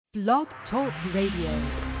Blog Talk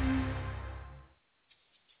Radio.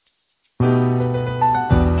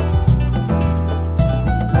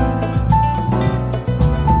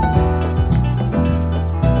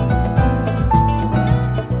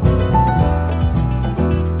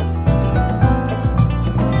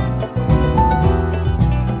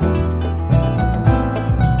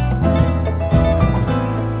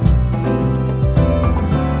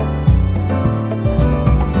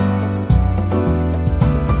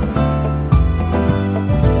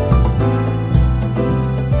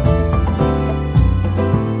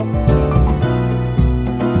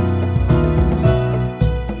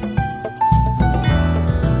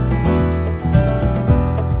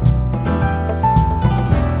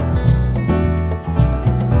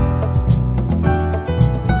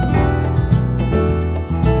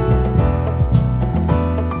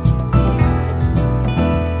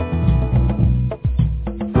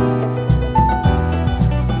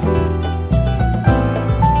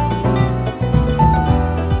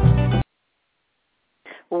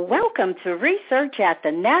 Welcome to Research at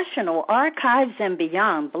the National Archives and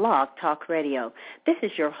Beyond Blog Talk Radio. This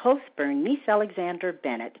is your host, Bernice Alexander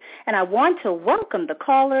Bennett, and I want to welcome the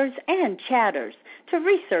callers and chatters to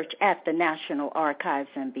Research at the National Archives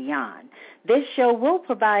and Beyond. This show will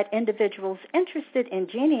provide individuals interested in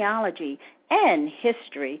genealogy and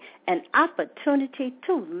history an opportunity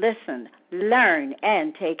to listen, learn,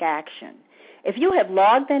 and take action. If you have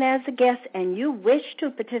logged in as a guest and you wish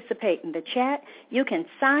to participate in the chat, you can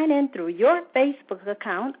sign in through your Facebook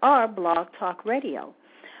account or Blog Talk Radio.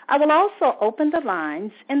 I will also open the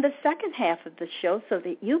lines in the second half of the show so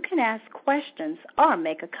that you can ask questions or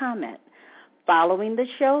make a comment. Following the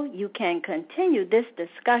show, you can continue this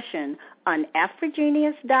discussion on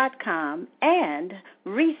AfriGenius.com and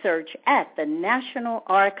Research at the National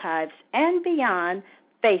Archives and Beyond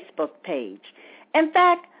Facebook page. In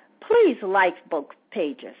fact, please like both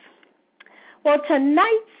pages. Well,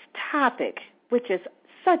 tonight's topic, which is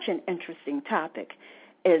such an interesting topic,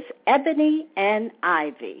 is Ebony and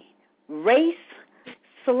Ivy, Race,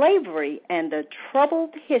 Slavery, and the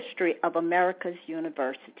Troubled History of America's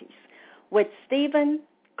Universities, with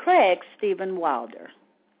Craig Stephen Wilder.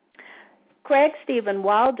 Craig Stephen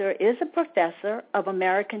Wilder is a professor of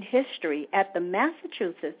American history at the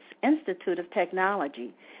Massachusetts Institute of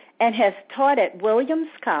Technology and has taught at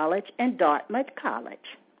Wiliams College and Dartmouth College.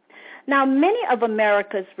 Now, many of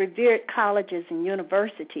America's revered colleges and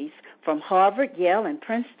universities, from Harvard, Yale, and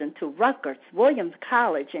Princeton to Rutgers, Williams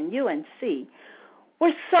College, and UNC,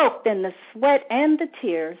 were soaked in the sweat and the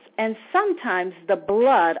tears and sometimes the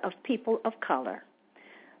blood of people of color.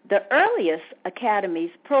 The earliest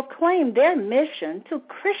academies proclaimed their mission to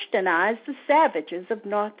Christianize the savages of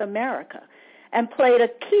North America and played a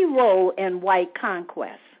key role in white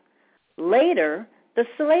conquest. Later, the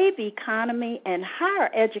slave economy and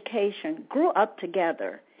higher education grew up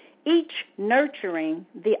together, each nurturing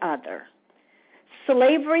the other.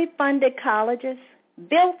 Slavery-funded colleges,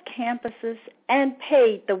 built campuses, and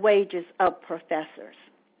paid the wages of professors.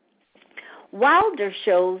 Wilder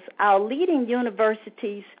shows our leading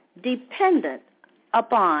universities dependent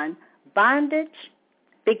upon bondage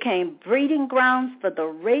became breeding grounds for the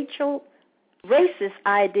racist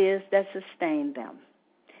ideas that sustained them.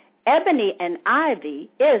 Ebony and Ivy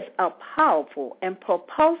is a powerful and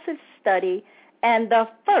propulsive study and the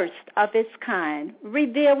first of its kind,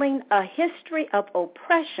 revealing a history of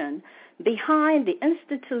oppression behind the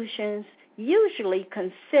institutions usually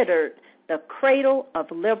considered the cradle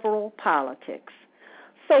of liberal politics.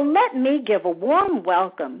 So let me give a warm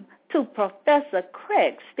welcome to Professor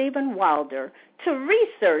Craig Stephen Wilder to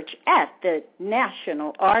Research at the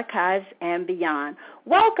National Archives and Beyond.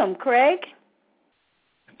 Welcome, Craig.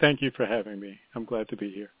 Thank you for having me. I'm glad to be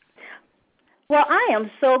here. Well, I am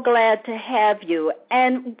so glad to have you,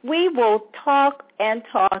 and we will talk and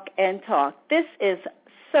talk and talk. This is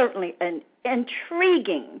certainly an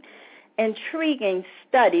intriguing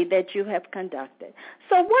study that you have conducted.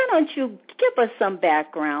 So why don't you give us some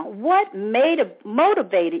background? What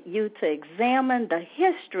motivated you to examine the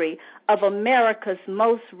history of America's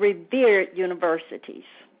most revered universities?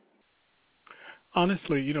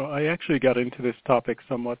 Honestly, I actually got into this topic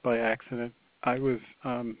somewhat by accident.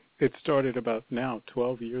 It started about now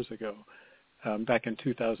 12 years ago, back in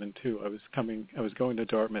 2002. I was going to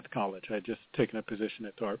Dartmouth College. I had just taken a position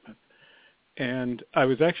at Dartmouth. And I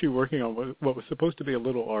was actually working on what was supposed to be a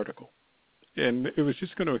little article. And it was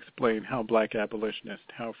just going to explain how black abolitionists,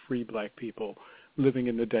 how free black people living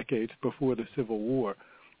in the decades before the Civil War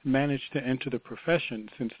managed to enter the profession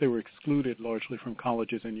since they were excluded largely from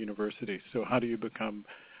colleges and universities. So how do you become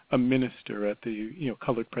a minister at the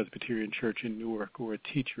Colored Presbyterian Church in Newark, or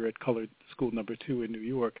a teacher at Colored School Number 2 in New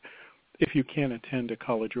York, if you can't attend a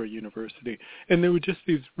college or a university. And there were just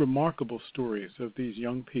these remarkable stories of these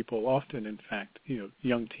young people, often, in fact,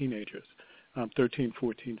 young teenagers, 13,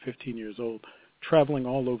 14, 15 years old, traveling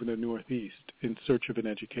all over the Northeast in search of an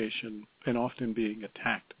education, and often being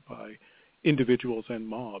attacked by individuals and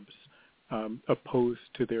mobs opposed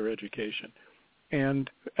to their education. And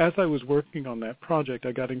as I was working on that project,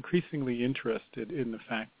 I got increasingly interested in the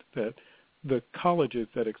fact that the colleges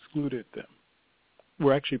that excluded them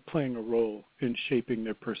were actually playing a role in shaping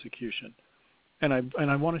their persecution. And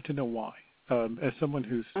I wanted to know why. As someone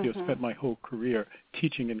who's spent my whole career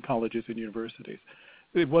teaching in colleges and universities,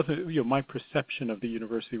 it wasn't, my perception of the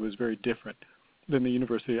university was very different than the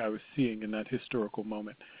university I was seeing in that historical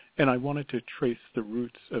moment. And I wanted to trace the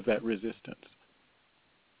roots of that resistance.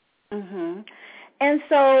 Mm-hmm. And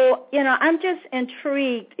so, I'm just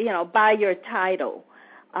intrigued, by your title,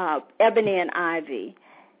 Ebony and Ivy.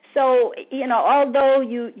 So, although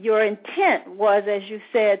your intent was, as you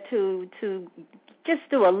said, to just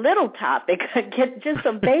do a little topic, get just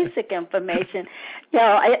some basic information,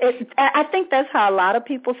 I think that's how a lot of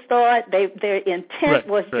people start. Their intent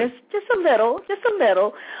was just a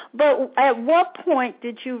little. But at what point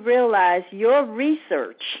did you realize your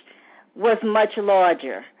research was much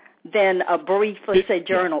larger than a brief, let's say,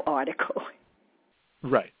 journal article?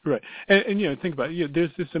 Right. And think about it.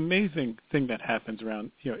 There's this amazing thing that happens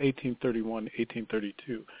around, 1831,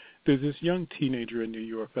 1832. There's this young teenager in New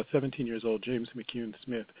York, about 17 years old, James McCune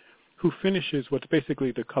Smith, who finishes what's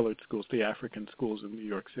basically the colored schools, the African schools in New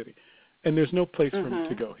York City. And there's no place for him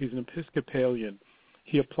to go. He's an Episcopalian.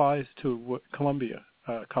 He applies to Columbia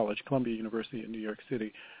College, Columbia University in New York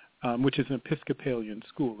City, which is an Episcopalian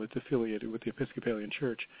school. It's affiliated with the Episcopalian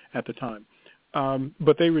Church at the time.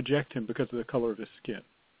 But they reject him because of the color of his skin.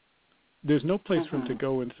 There's no place for him to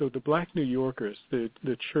go, and so the black New Yorkers, the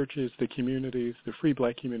churches, the communities, the free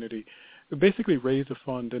black community, basically raise a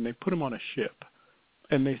fund, and they put him on a ship,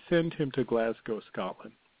 and they send him to Glasgow,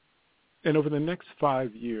 Scotland. And over the next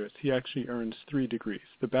 5 years, he actually earns 3 degrees,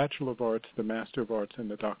 the Bachelor of Arts, the Master of Arts,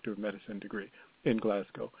 and the Doctor of Medicine degree in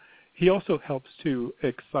Glasgow. He also helps to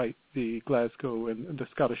excite the Glasgow and the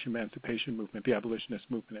Scottish Emancipation movement, the abolitionist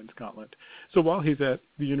movement in Scotland. So while he's at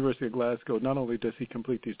the University of Glasgow, not only does he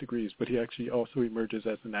complete these degrees, but he actually also emerges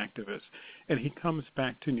as an activist. And he comes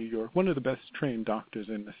back to New York, one of the best trained doctors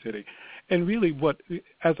in the city. And really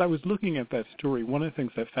as I was looking at that story, one of the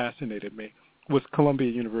things that fascinated me was Columbia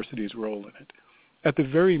University's role in it. At the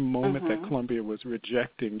very moment that Columbia was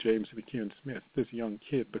rejecting James McCune Smith, this young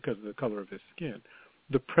kid, because of the color of his skin,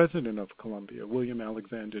 the president of Columbia, William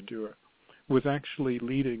Alexander Durer, was actually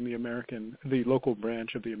leading the local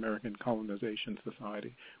branch of the American Colonization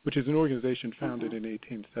Society, which is an organization founded in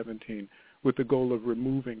 1817 with the goal of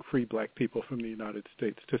removing free black people from the United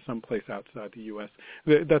States to someplace outside the U.S.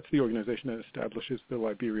 That's the organization that establishes the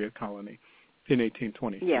Liberia colony in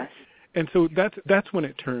 1820. Yes. And so that's when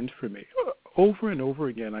it turned for me. Over and over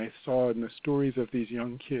again, I saw in the stories of these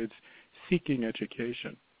young kids seeking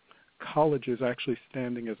education, colleges actually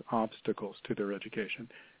standing as obstacles to their education,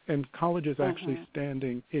 and colleges actually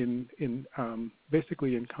standing in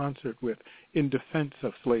basically in concert with, in defense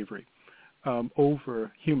of slavery,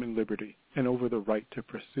 over human liberty and over the right to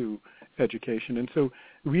pursue education. And so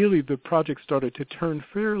really the project started to turn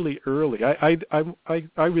fairly early. I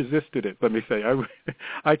resisted it, let me say.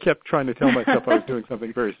 I kept trying to tell myself I was doing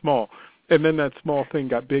something very small. And then that small thing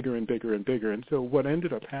got bigger and bigger and bigger. And so what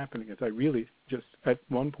ended up happening is I really just, at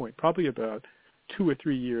one point, probably about 2 or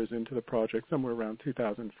 3 years into the project, somewhere around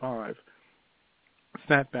 2005,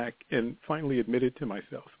 sat back and finally admitted to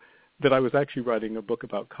myself that I was actually writing a book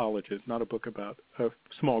about colleges, not a book about a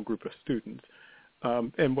small group of students.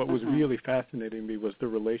 And what was really fascinating me was the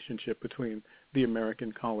relationship between the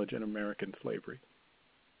American college and American slavery.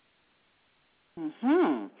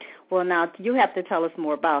 Well, now you have to tell us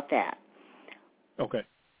more about that. Okay.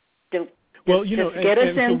 Get us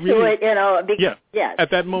into it. Yes.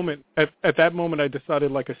 At that moment, I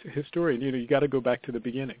decided, like a historian, you got to go back to the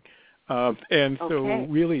beginning, so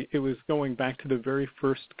really, it was going back to the very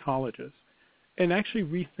first colleges, and actually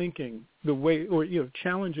rethinking the way, or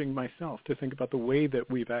challenging myself to think about the way that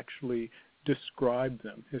we've actually described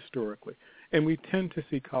them historically. And we tend to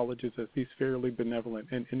see colleges as these fairly benevolent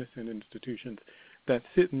and innocent institutions that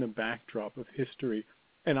sit in the backdrop of history.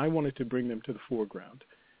 And I wanted to bring them to the foreground.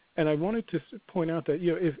 And I wanted to point out that,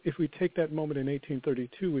 if we take that moment in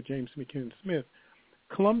 1832 with James McCune Smith,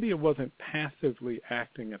 Columbia wasn't passively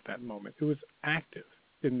acting at that moment. It was active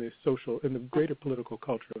in the greater political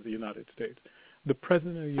culture of the United States. The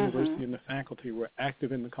president of the university and the faculty were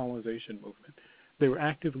active in the colonization movement. They were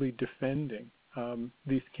actively defending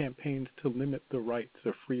these campaigns to limit the rights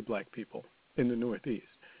of free black people in the Northeast.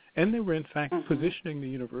 And they were, in fact, positioning the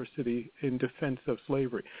university in defense of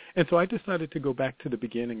slavery. And so I decided to go back to the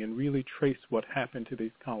beginning and really trace what happened to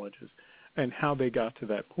these colleges and how they got to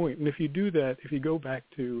that point. And if you do that, if you go back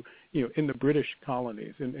to, in the British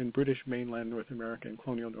colonies, in British mainland North America and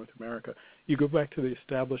colonial North America, you go back to the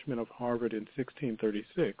establishment of Harvard in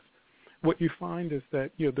 1636, what you find is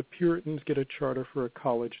that, the Puritans get a charter for a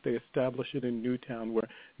college. They establish it in Newtown,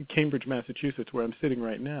 Cambridge, Massachusetts, where I'm sitting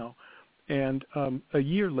right now. And a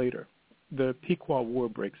year later, the Pequot War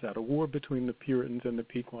breaks out, a war between the Puritans and the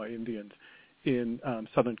Pequot Indians in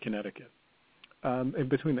southern Connecticut, and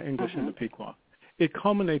between the English and the Pequot. It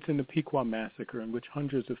culminates in the Pequot Massacre, in which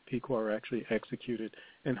hundreds of Pequot are actually executed,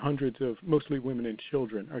 and hundreds of mostly women and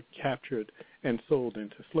children are captured and sold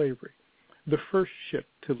into slavery. The first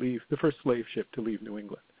slave ship to leave New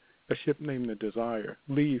England, a ship named the Desire,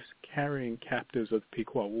 leaves carrying captives of the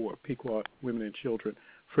Pequot War, Pequot women and children,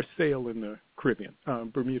 for sale in the Caribbean,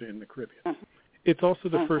 Bermuda in the Caribbean. It's also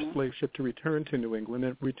the first slave ship to return to New England,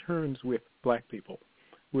 and it returns with black people,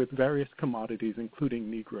 with various commodities, including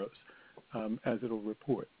Negroes, as it'll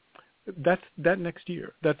report. That next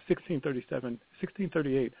year, that's 1637,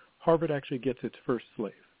 1638, Harvard actually gets its first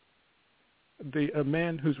slave. A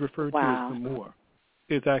man who's referred to as the Moor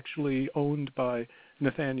is actually owned by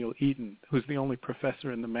Nathaniel Eaton, who's the only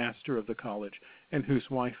professor and the master of the college, and whose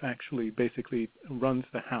wife actually basically runs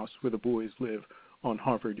the house where the boys live on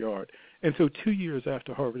Harvard Yard. And so 2 years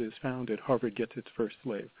after Harvard is founded, Harvard gets its first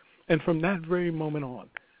slave. And from that very moment on,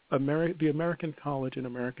 the American college and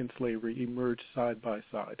American slavery emerged side by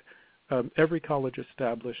side. Every college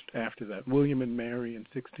established after that, William and Mary in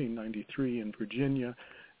 1693 in Virginia,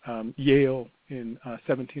 Yale in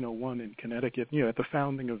 1701 in Connecticut. At the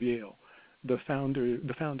founding of Yale, the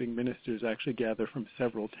founding ministers actually gather from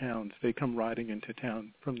several towns. They come riding into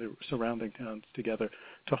town from the surrounding towns together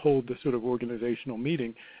to hold this sort of organizational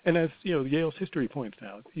meeting. And as Yale's history points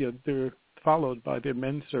out, they're followed by their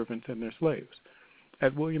men servants and their slaves.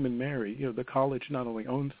 At William and Mary, the college not only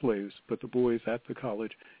owns slaves, but the boys at the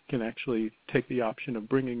college can actually take the option of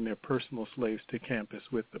bringing their personal slaves to campus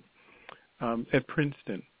with them. At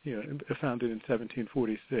Princeton, founded in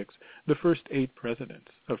 1746, the first 8 presidents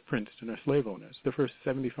of Princeton are slave owners. The first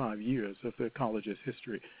 75 years of the college's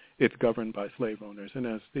history, it's governed by slave owners. And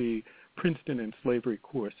as the Princeton and Slavery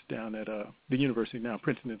course down at the university now,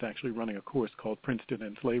 Princeton is actually running a course called Princeton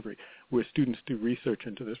and Slavery, where students do research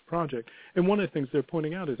into this project. And one of the things they're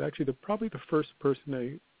pointing out is actually probably the first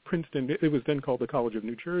person Princeton, it was then called the College of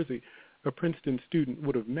New Jersey, a Princeton student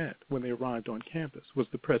would have met when they arrived on campus was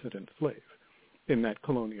the president's slave in that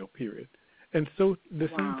colonial period. And so the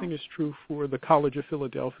same thing is true for the College of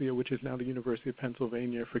Philadelphia, which is now the University of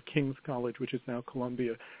Pennsylvania, for King's College, which is now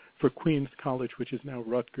Columbia, for Queens College, which is now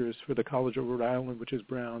Rutgers, for the College of Rhode Island, which is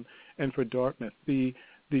Brown, and for Dartmouth. The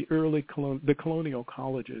colonial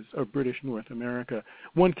colleges of British North America.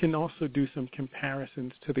 One can also do some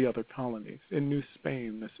comparisons to the other colonies. In New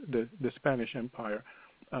Spain, the Spanish Empire,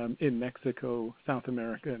 in Mexico, South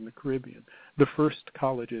America, and the Caribbean. The first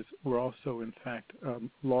colleges were also, in fact,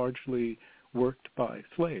 largely worked by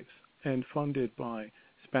slaves and funded by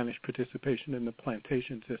Spanish participation in the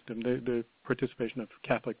plantation system, the participation of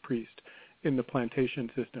Catholic priests in the plantation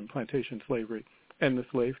system, plantation slavery, and the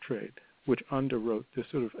slave trade, which underwrote the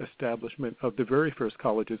sort of establishment of the very first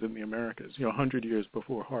colleges in the Americas, 100 years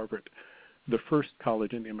before Harvard. The first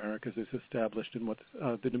college in the Americas is established in what's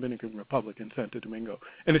the Dominican Republic in Santo Domingo.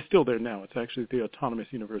 And it's still there now. It's actually the Autonomous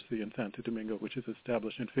University in Santo Domingo, which is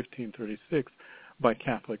established in 1536 by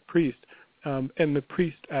Catholic priests. And the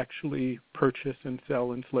priests actually purchase and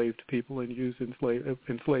sell enslaved people and use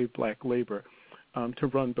enslaved black labor to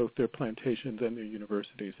run both their plantations and their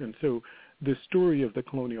universities. And so the story of the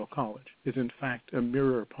colonial college is, in fact, a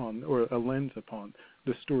mirror upon, or a lens upon,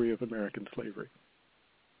 the story of American slavery.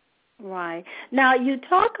 Right. Now, you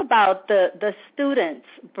talk about the students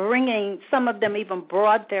bringing, some of them even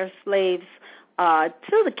brought their slaves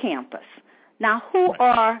to the campus. Now, who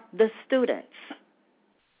are the students?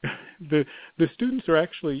 The students are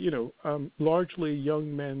actually, largely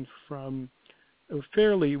young men from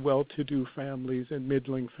fairly well-to-do families and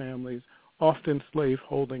middling families, often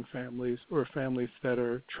slave-holding families or families that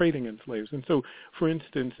are trading in slaves. And so, for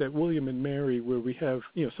instance, at William and Mary, where we have,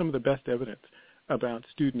 some of the best evidence about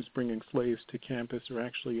students bringing slaves to campus are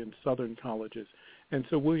actually in southern colleges. And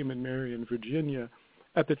so William and Mary in Virginia,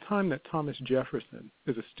 at the time that Thomas Jefferson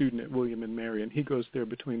is a student at William and Mary, and he goes there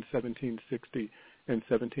between 1760 and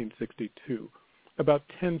 1762, about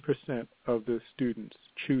 10% of the students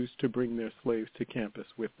choose to bring their slaves to campus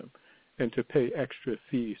with them and to pay extra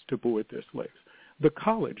fees to board their slaves. The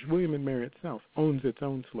college, William and Mary itself, owns its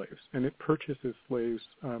own slaves, and it purchases slaves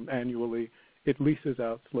annually. It leases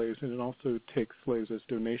out slaves, and it also takes slaves as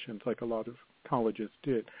donations, like a lot of colleges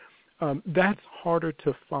did. That's harder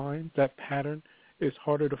to find. That pattern is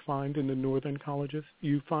harder to find in the northern colleges.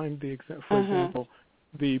 You find, for example,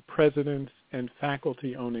 the presidents and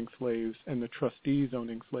faculty owning slaves and the trustees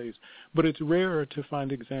owning slaves, but it's rarer to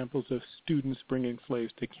find examples of students bringing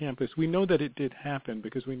slaves to campus. We know that it did happen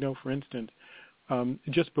because we know, for instance,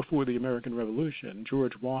 just before the American Revolution,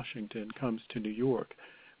 George Washington comes to New York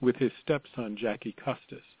with his stepson, Jackie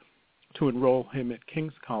Custis, to enroll him at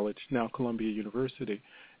King's College, now Columbia University.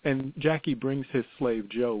 And Jackie brings his slave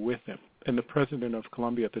Joe with him. And the president of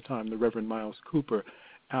Columbia at the time, the Reverend Miles Cooper,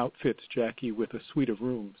 outfits Jackie with a suite of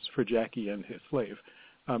rooms for Jackie and his slave.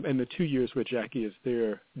 And the 2 years where Jackie is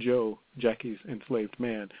there, Joe, Jackie's enslaved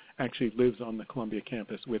man, actually lives on the Columbia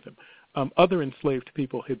campus with him. Other enslaved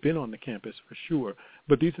people had been on the campus for sure,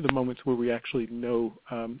 but these are the moments where we actually know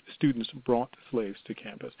students brought slaves to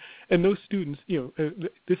campus. And those students,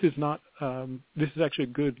 this is actually a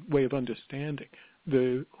good way of understanding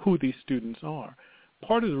who these students are.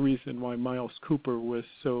 Part of the reason why Miles Cooper was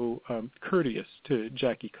so courteous to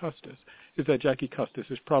Jackie Custis is that Jackie Custis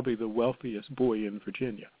is probably the wealthiest boy in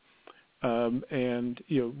Virginia. And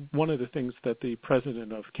one of the things that the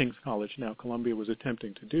president of King's College, now Columbia, was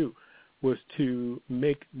attempting to do was to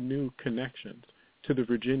make new connections to the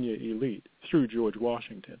Virginia elite through George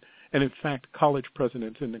Washington. And in fact, college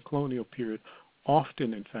presidents in the colonial period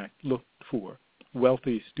often, in fact, looked for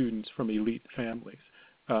wealthy students from elite families.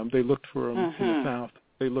 They looked for them in the South.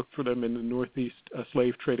 They looked for them in the Northeast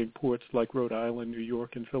slave trading ports like Rhode Island, New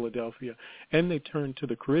York, and Philadelphia. And they turned to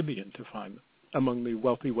the Caribbean to find them among the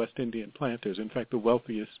wealthy West Indian planters. In fact, the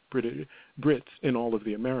wealthiest Brits in all of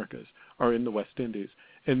the Americas are in the West Indies.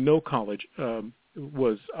 And no college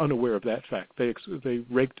was unaware of that fact. They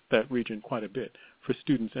raked that region quite a bit for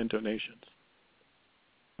students and donations.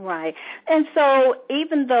 Right. And so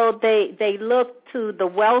even though they look to the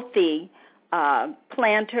wealthy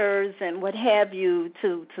planters and what have you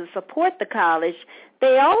to support the college,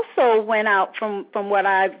 they also went out, from what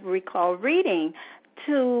I recall reading,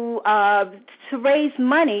 to raise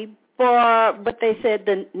money for what they said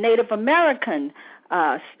the Native American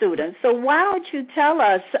students. So why don't you tell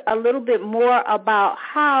us a little bit more about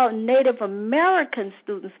how Native American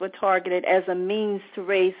students were targeted as a means to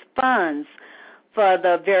raise funds for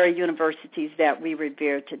the very universities that we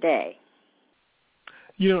revere today?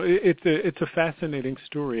 It's a fascinating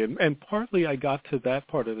story, and partly I got to that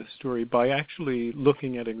part of the story by actually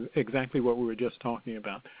looking at exactly what we were just talking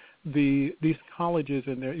about. These colleges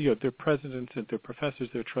and their presidents and their professors,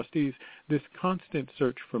 their trustees, this constant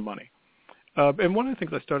search for money. And one of the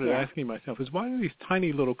things I started asking myself is, why do these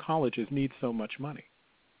tiny little colleges need so much money?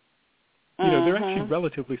 They're actually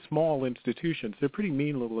relatively small institutions. They're pretty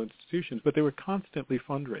mean little institutions, but they were constantly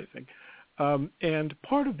fundraising. And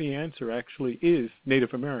part of the answer actually is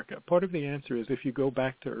Native America. Part of the answer is, if you go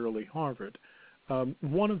back to early Harvard,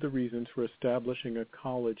 one of the reasons for establishing a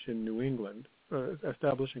college in New England,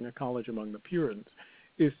 establishing a college among the Puritans,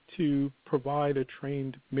 is to provide a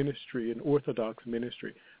trained ministry, an Orthodox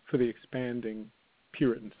ministry, for the expanding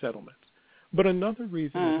Puritan settlements. But another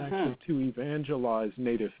reason is actually to evangelize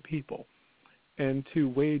Native people and to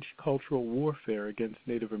wage cultural warfare against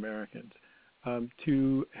Native Americans,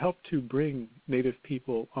 to help to bring Native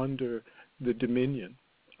people under the dominion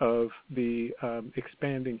of the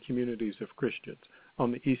expanding communities of Christians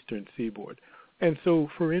on the eastern seaboard. And so,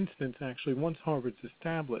 for instance, actually, once Harvard's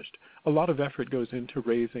established, a lot of effort goes into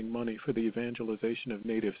raising money for the evangelization of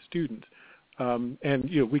Native students. And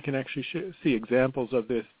we can actually see examples of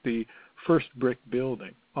this. The first brick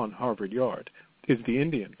building on Harvard Yard is the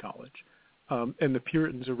Indian College. And the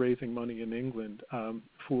Puritans are raising money in England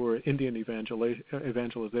for Indian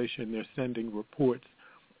evangelization. They're sending reports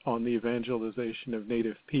on the evangelization of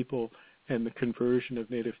Native people and the conversion of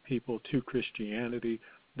Native people to Christianity.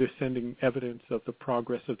 They're sending evidence of the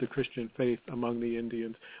progress of the Christian faith among the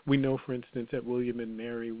Indians. We know, for instance, at William and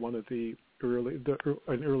Mary, one of an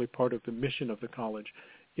early part of the mission of the college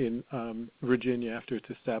in Virginia after it's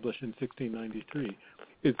established in 1693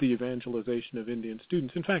 is the evangelization of Indian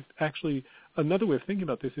students. In fact, actually, another way of thinking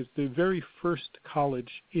about this is the very first college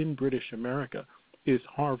in British America is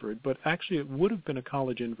Harvard, but actually it would have been a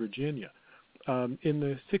college in Virginia. In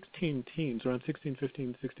the 16-teens, around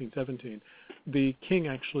 1615, 1617, the king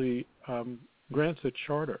actually grants a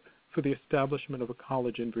charter for the establishment of a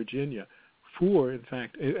college in Virginia for, in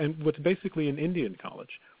fact, and what's basically an Indian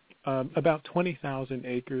college. About 20,000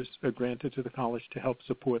 acres are granted to the college to help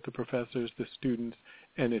support the professors, the students,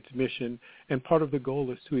 and its mission. And part of the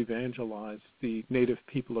goal is to evangelize the native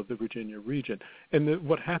people of the Virginia region. And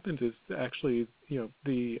what happens is actually,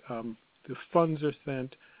 the funds are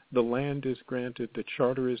sent, the land is granted, the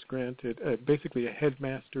charter is granted, basically a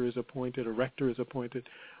headmaster is appointed, a rector is appointed,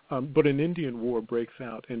 but an Indian war breaks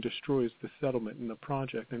out and destroys the settlement and the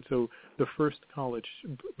project. And so the first college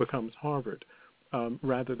becomes Harvard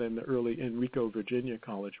rather than the early Enrico, Virginia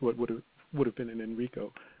College, what would have been in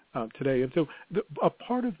Enrico today. And so a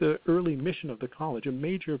part of the early mission of the college, a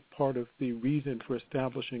major part of the reason for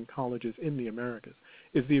establishing colleges in the Americas,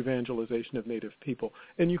 is the evangelization of native people.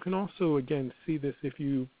 And you can also, again, see this if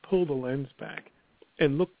you pull the lens back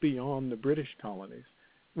and look beyond the British colonies.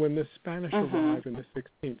 When the Spanish arrived in the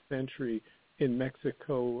 16th century in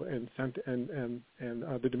Mexico and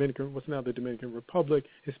the Dominican, what's now the Dominican Republic,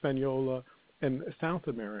 Hispaniola, and South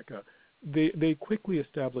America, they quickly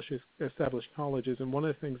established colleges, and one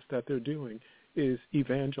of the things that they're doing is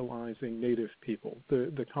evangelizing native people.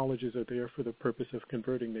 The colleges are there for the purpose of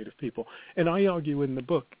converting native people. And I argue in the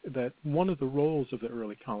book that one of the roles of the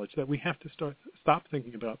early college, that we have to stop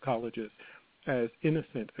thinking about colleges as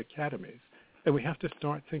innocent academies, and we have to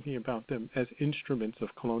start thinking about them as instruments of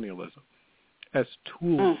colonialism, as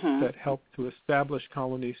tools that help to establish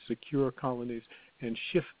colonies, secure colonies, and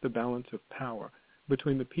shift the balance of power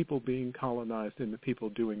between the people being colonized and the people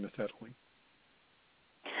doing the settling.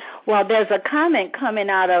 Well, there's a comment coming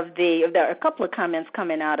out of there are a couple of comments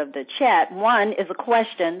coming out of the chat. One is a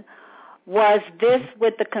question: was this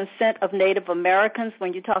with the consent of Native Americans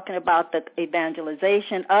when you're talking about the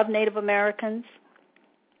evangelization of Native Americans?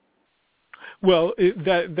 Well,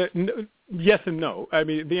 yes and no. I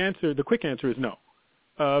mean, the quick answer is no.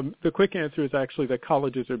 The quick answer is actually that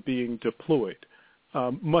colleges are being deployed,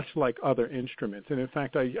 much like other instruments. And in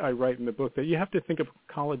fact, I write in the book that you have to think of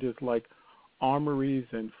colleges like armories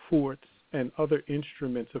and forts and other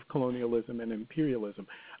instruments of colonialism and imperialism.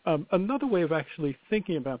 Another way of actually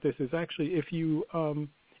thinking about this is actually if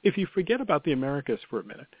you forget about the Americas for a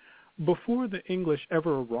minute, before the English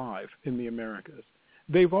ever arrive in the Americas,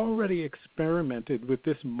 they've already experimented with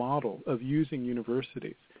this model of using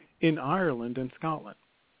universities in Ireland and Scotland,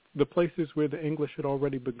 the places where the English had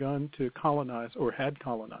already begun to colonize or had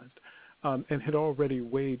colonized and had already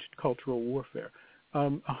waged cultural warfare.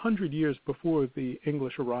 100 years before the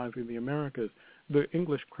English arrived in the Americas, the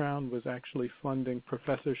English crown was actually funding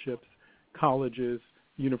professorships, colleges,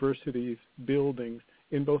 universities, buildings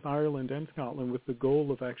in both Ireland and Scotland with the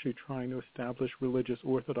goal of actually trying to establish religious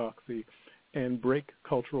orthodoxy and break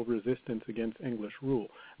cultural resistance against English rule.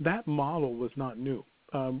 That model was not new.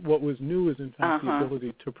 What was new is, in fact, the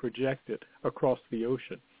ability to project it across the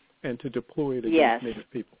ocean and to deploy it against Native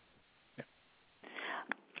people.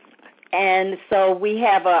 And so we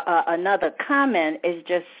have another comment. It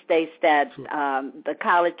just states that the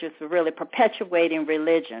colleges were really perpetuating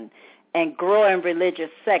religion and growing religious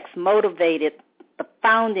sects motivated the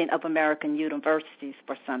founding of American universities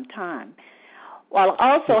for some time. Well,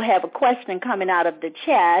 I also have a question coming out of the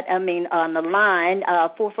chat, on the line,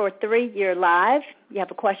 443, you're live. You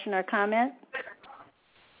have a question or comment?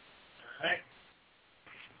 Hi.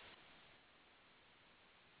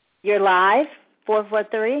 You're live,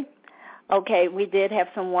 443. Okay, we did have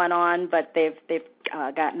someone on, but they've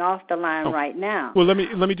gotten off the line right now. Well, let me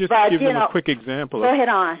just give them a quick example. Go ahead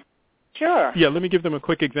on. Sure. Yeah, let me give them a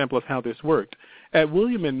quick example of how this worked. At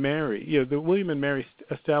William and Mary, the William and Mary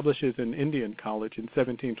establishes an Indian college in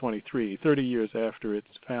 1723, 30 years after it's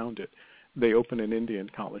founded. They open an Indian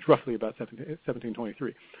college, roughly about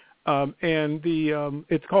 1723.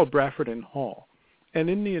 It's called Bradford and Hall. And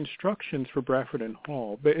in the instructions for Bradford and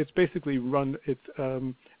Hall, it's basically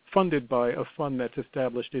funded by a fund that's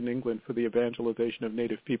established in England for the evangelization of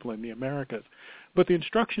Native people in the Americas. But the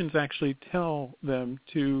instructions actually tell them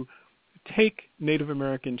to take Native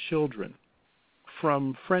American children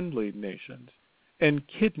from friendly nations and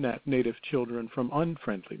kidnap Native children from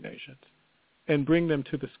unfriendly nations and bring them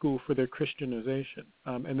to the school for their Christianization,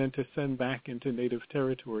 and then to send back into Native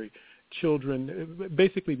territory children,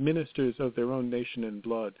 basically ministers of their own nation and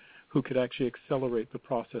blood, who could actually accelerate the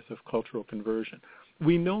process of cultural conversion.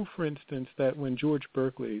 We know, for instance, that when George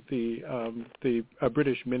Berkeley, the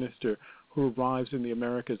British minister who arrives in the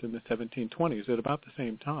Americas in the 1720s at about the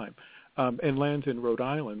same time, and lands in Rhode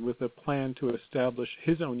Island with a plan to establish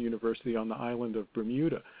his own university on the island of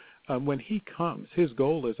Bermuda, when he comes, his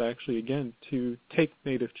goal is actually, again, to take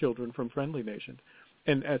Native children from friendly nations.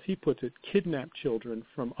 And as he puts it, kidnap children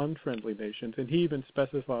from unfriendly nations, and he even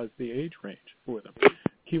specifies the age range for them.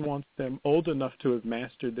 He wants them old enough to have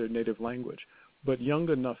mastered their native language, but young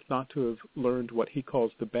enough not to have learned what he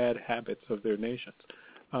calls the bad habits of their nations.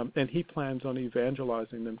 And he plans on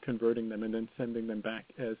evangelizing them, converting them, and then sending them back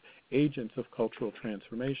as agents of cultural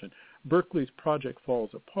transformation. Berkeley's project falls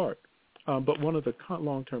apart, but one of the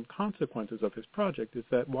long-term consequences of his project is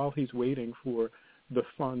that while he's waiting for the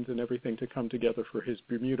funds and everything to come together for his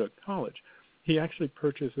Bermuda college, he actually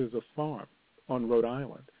purchases a farm on Rhode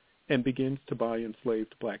Island and begins to buy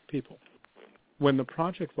enslaved black people. When the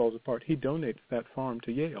project falls apart, he donates that farm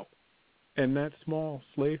to Yale. And that small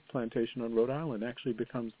slave plantation on Rhode Island actually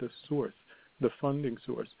becomes the source, the funding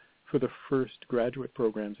source for the first graduate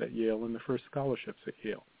programs at Yale and the first scholarships at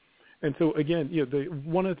Yale. And so, again,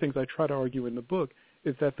 one of the things I try to argue in the book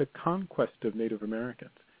is that the conquest of Native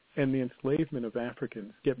Americans and the enslavement of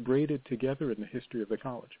Africans get braided together in the history of the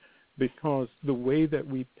college, because the way that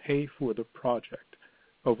we pay for the project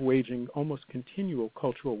of waging almost continual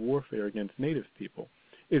cultural warfare against Native people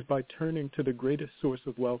is by turning to the greatest source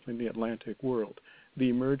of wealth in the Atlantic world, the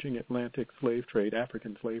emerging Atlantic slave trade,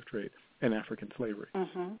 African slave trade, and African slavery.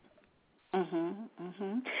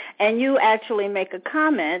 And you actually make a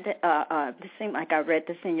comment, it seemed like I read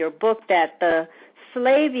this in your book, that the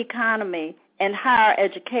slave economy and higher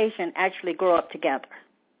education actually grow up together.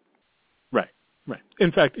 Right.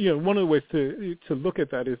 In fact, one of the ways to look at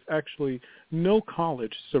that is actually no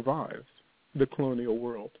college survives the colonial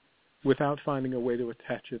world without finding a way to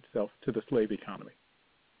attach itself to the slave economy.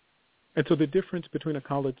 And so the difference between a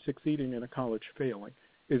college succeeding and a college failing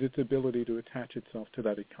is its ability to attach itself to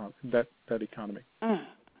that economy.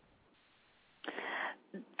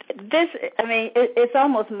 It's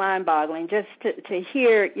almost mind-boggling just to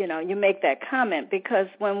hear, you make that comment, because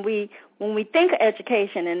when we think of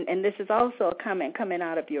education, and this is also a comment coming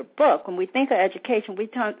out of your book, when we think of education, we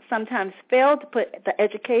sometimes fail to put the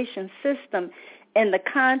education system in the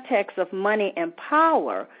context of money and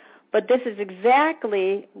power, but this is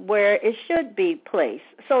exactly where it should be placed.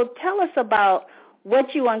 So tell us about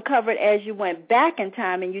what you uncovered as you went back in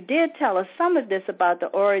time, and you did tell us some of this about the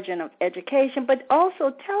origin of education, but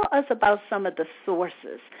also tell us about some of the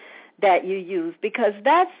sources that you use, because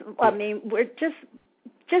we're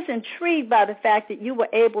just intrigued by the fact that you were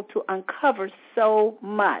able to uncover so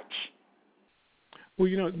much. Well,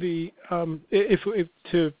 if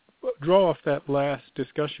to draw off that last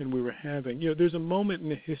discussion we were having, there's a moment in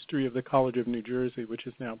the history of the College of New Jersey, which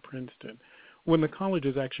is now Princeton, when the college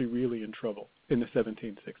is actually really in trouble in the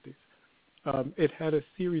 1760s. It had a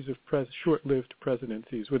series of short-lived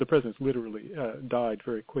presidencies where the presidents literally died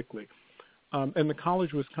very quickly. And the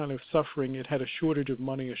college was kind of suffering. It had a shortage of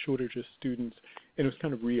money, a shortage of students, and it was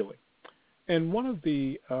kind of reeling. And one of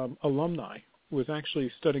the alumni was actually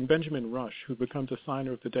studying Benjamin Rush, who becomes a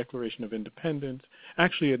signer of the Declaration of Independence,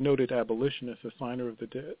 actually a noted abolitionist, a signer of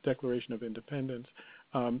the Declaration of Independence,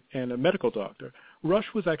 and a medical doctor. Rush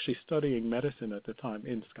was actually studying medicine at the time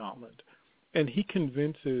in Scotland, and he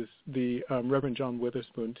convinces the Reverend John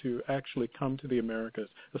Witherspoon to actually come to the Americas,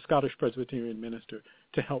 a Scottish Presbyterian minister,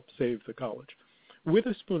 to help save the college.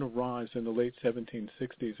 Witherspoon arrives in the late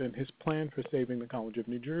 1760s, and his plan for saving the College of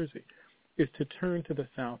New Jersey is to turn to the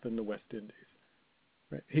South and the West Indies.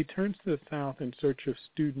 Right? He turns to the South in search of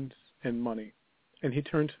students and money, and he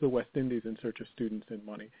turns to the West Indies in search of students and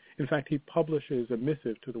money. In fact, he publishes a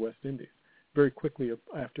missive to the West Indies very quickly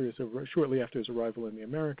shortly after his arrival in the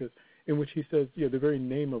Americas, in which he says, the very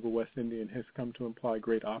name of a West Indian has come to imply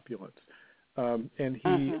great opulence. And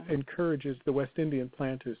he encourages the West Indian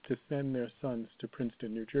planters to send their sons to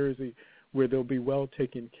Princeton, New Jersey, where they'll be well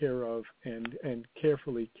taken care of and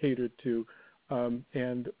carefully catered to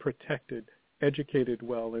and protected, educated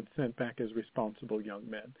well, and sent back as responsible young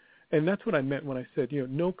men. And that's what I meant when I said,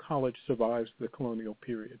 no college survives the colonial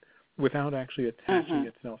period without actually attaching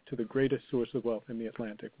itself to the greatest source of wealth in the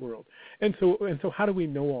Atlantic world. And so how do we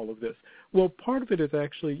know all of this? Well, part of it is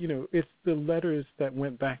actually, it's the letters that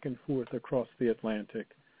went back and forth across the Atlantic,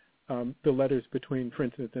 the letters between, for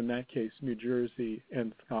instance, in that case, New Jersey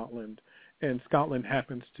and Scotland. And Scotland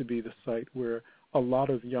happens to be the site where a lot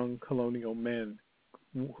of young colonial men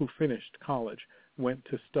who finished college went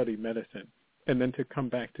to study medicine and then to come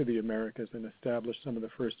back to the Americas and establish some of the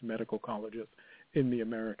first medical colleges in the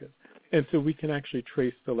Americas. And so we can actually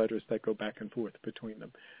trace the letters that go back and forth between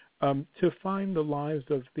them. To find the lives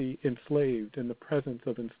of the enslaved and the presence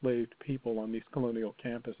of enslaved people on these colonial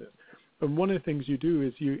campuses. And one of the things you do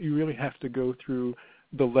is you really have to go through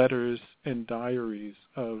the letters and diaries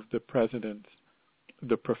of the presidents,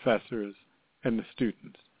 the professors, and the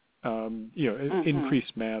students.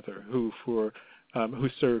 Increase Mather, who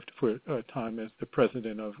served for a time as the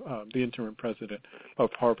president of the interim president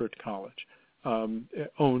of Harvard College,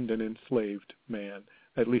 owned an enslaved man.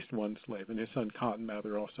 at least one slave, and his son Cotton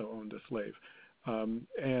Mather also owned a slave. And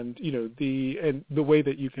the way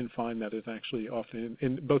that you can find that is actually often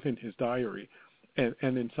both in his diary and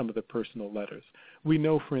in some of the personal letters. We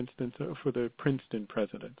know, for instance, for the Princeton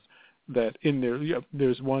presidents, that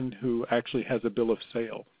there's one who actually has a bill of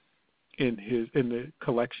sale in the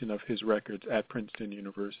collection of his records at Princeton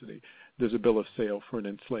University. There's a bill of sale for an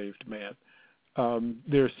enslaved man.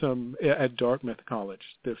 There's some at Dartmouth College.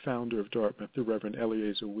 The founder of Dartmouth, the Reverend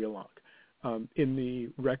Eleazar Wheelock, in the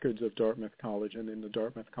records of Dartmouth College and in the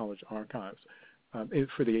Dartmouth College archives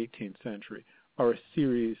for the 18th century are a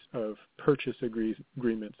series of purchase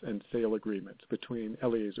agreements and sale agreements between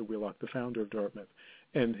Eleazar Wheelock, the founder of Dartmouth,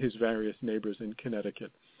 and his various neighbors in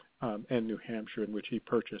Connecticut and New Hampshire, in which he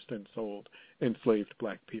purchased and sold enslaved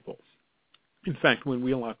black people. In fact, when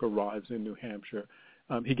Wheelock arrives in New Hampshire,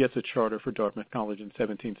 he gets a charter for Dartmouth College in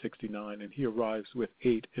 1769, and he arrives with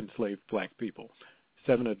 8 enslaved black people,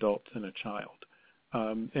 7 adults and a child.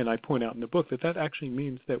 And I point out in the book that actually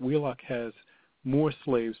means that Wheelock has more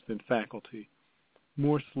slaves than faculty,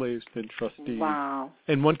 more slaves than trustees. Wow.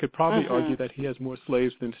 And one could probably argue that he has more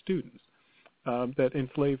slaves than students, that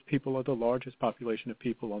enslaved people are the largest population of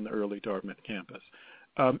people on the early Dartmouth campus.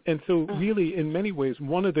 And so really, in many ways,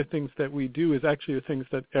 one of the things that we do is actually the things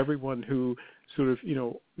that everyone who sort of,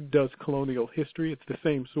 does colonial history, it's the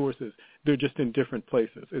same sources. They're just in different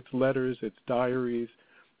places. It's letters, it's diaries,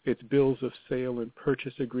 it's bills of sale and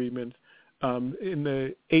purchase agreements. In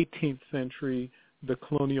the 18th century, the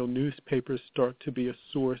colonial newspapers start to be a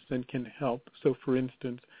source and can help. So, for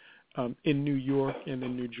instance, in New York and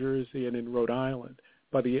in New Jersey and in Rhode Island,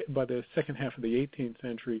 by the second half of the 18th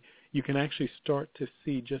century, you can actually start to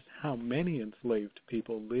see just how many enslaved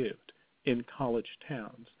people lived in college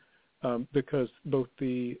towns, because both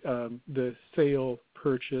the sale,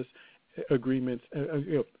 purchase agreements,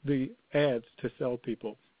 the ads to sell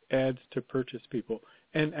people, ads to purchase people,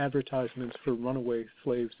 and advertisements for runaway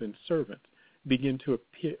slaves and servants begin to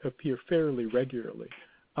appear fairly regularly.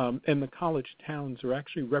 And the college towns are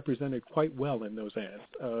actually represented quite well in those ads.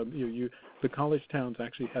 The college towns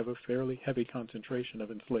actually have a fairly heavy concentration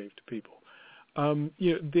of enslaved people.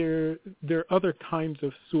 There are other kinds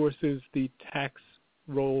of sources, the tax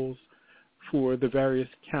rolls for the various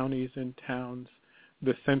counties and towns,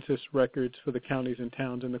 the census records for the counties and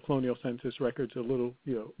towns, and the colonial census records are a little,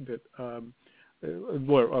 bit,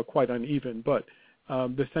 are quite uneven, but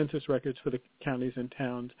the census records for the counties and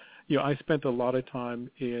towns. I spent a lot of time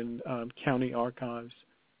in county archives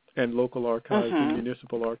and local archives and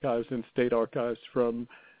municipal archives and state archives from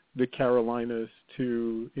the Carolinas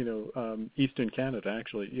to, Eastern Canada,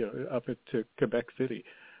 actually, up to Quebec City.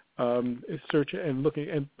 Search and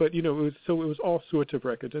looking, but it was all sorts of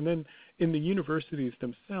records. And then in the universities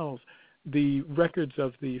themselves, the records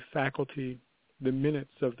of the faculty, the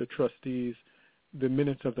minutes of the trustees, the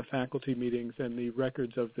minutes of the faculty meetings, and the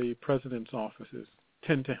records of the president's offices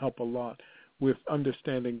tend to help a lot with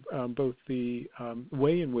understanding both the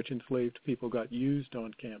way in which enslaved people got used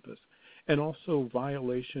on campus and also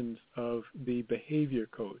violations of the behavior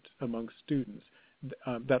codes among students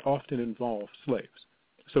that often involve slaves.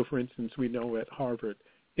 So, for instance, we know at Harvard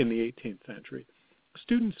in the 18th century,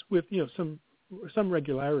 students with some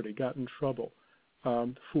regularity got in trouble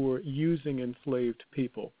for using enslaved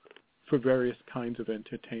people for various kinds of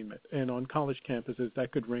entertainment. And on college campuses,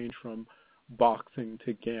 that could range from boxing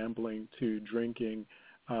to gambling to drinking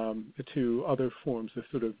to other forms of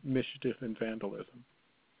sort of mischief and vandalism.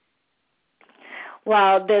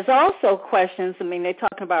 Well, there's also questions. I mean, they're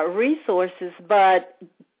talking about resources, but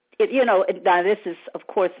now this is, of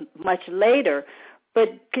course, much later, but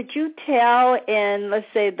could you tell in, let's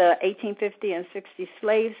say, the 1850 and 60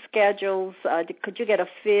 slave schedules, could you get a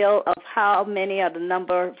feel of how many of the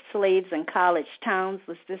number of slaves in college towns?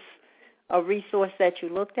 Was this a resource that you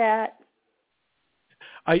looked at?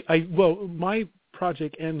 Well, my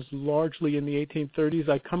project ends largely in the 1830s.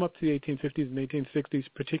 I come up to the 1850s and 1860s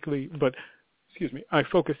particularly, but, I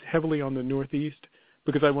focus heavily on the Northeast,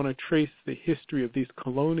 because I want to trace the history of these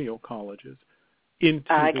colonial colleges into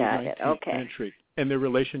the 19th century and their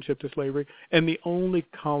relationship to slavery. And the only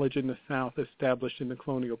college in the South established in the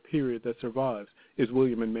colonial period that survives is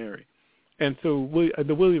William and Mary. And so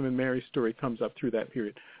the William and Mary story comes up through that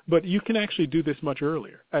period. But you can actually do this much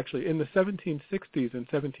earlier. Actually, in the 1760s and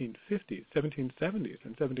 1750s, 1770s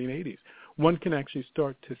and 1780s, one can actually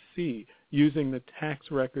start to see, using the tax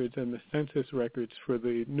records and the census records for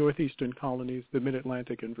the northeastern colonies, the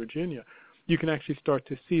mid-Atlantic and Virginia, you can actually start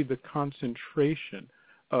to see the concentration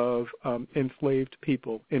of enslaved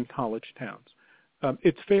people in college towns.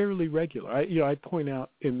 It's fairly regular. I point out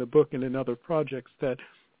in the book and in other projects that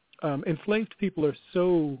enslaved people are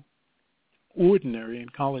so ordinary in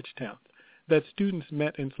college towns that students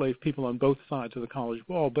met enslaved people on both sides of the college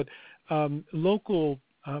wall, but local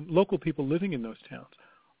people living in those towns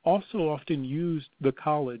also often used the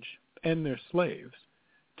college and their slaves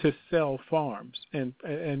to sell farms and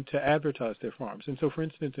to advertise their farms. And so, for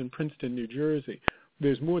instance, in Princeton, New Jersey,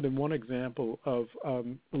 there's more than one example of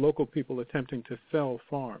local people attempting to sell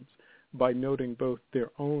farms by noting both their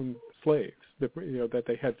own slaves, that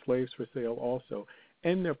they had slaves for sale also,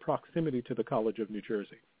 and their proximity to the College of New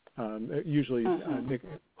Jersey, usually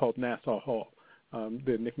called Nassau Hall,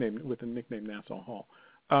 the nickname Nassau Hall.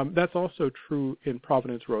 That's also true in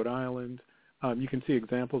Providence, Rhode Island. You can see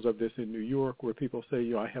examples of this in New York, where people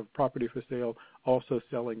say, I have property for sale, also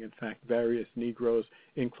selling, in fact, various Negroes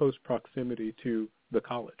in close proximity to the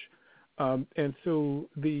college. And so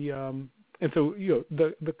the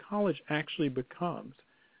college actually becomes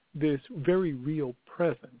this very real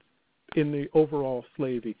presence in the overall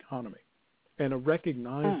slave economy, and a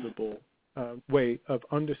recognizable way of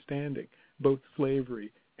understanding both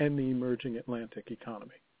slavery and the emerging Atlantic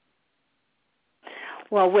economy.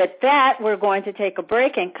 Well, with that, we're going to take a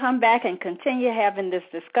break and come back and continue having this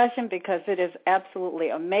discussion, because it is absolutely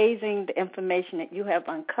amazing, the information that you have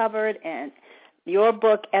uncovered in your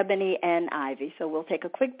book, Ebony and Ivy. So we'll take a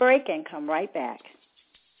quick break and come right back.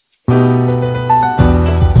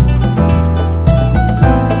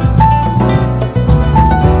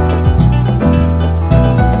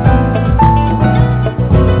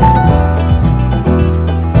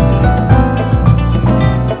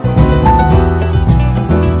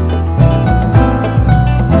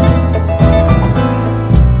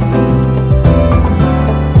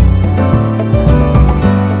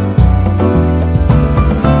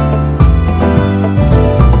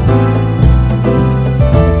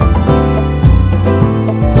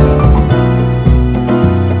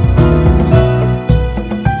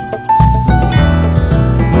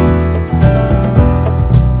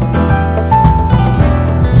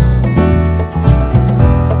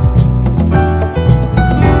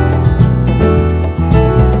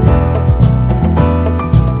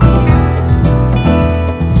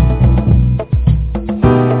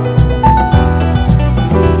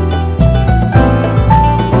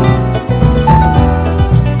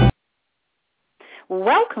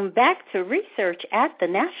 Welcome back to Research at the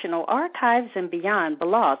National Archives and Beyond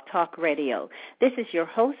Blog Talk Radio. This is your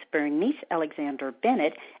host, Bernice Alexander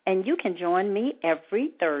Bennett, and you can join me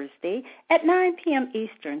every Thursday at 9 p.m.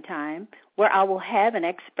 Eastern Time, where I will have an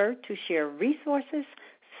expert to share resources,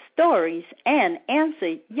 stories, and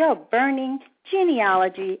answer your burning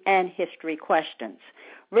genealogy and history questions.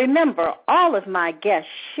 Remember, all of my guests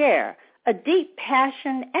share a deep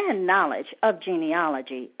passion and knowledge of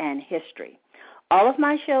genealogy and history. All of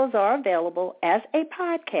my shows are available as a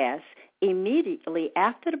podcast immediately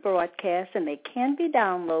after the broadcast, and they can be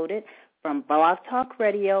downloaded from Blog Talk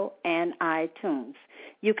Radio and iTunes.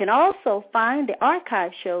 You can also find the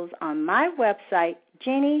archive shows on my website,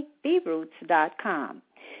 JeannieBroots.com.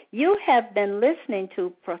 You have been listening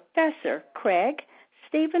to Professor Craig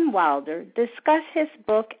Stephen Wilder discuss his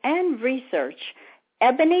book and research,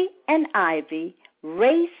 Ebony and Ivy,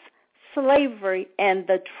 Race, Slavery, and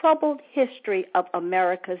the Troubled History of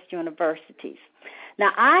America's Universities.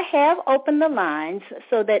 Now, I have opened the lines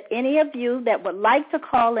so that any of you that would like to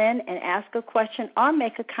call in and ask a question or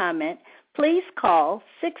make a comment, please call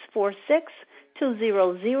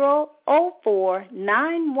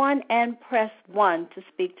 646-200-0491 and press 1 to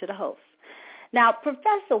speak to the host. Now,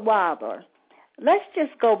 Professor Wilder, let's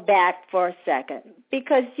just go back for a second,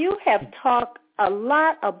 because you have talked a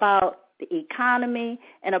lot about the economy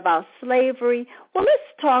and about slavery. Well,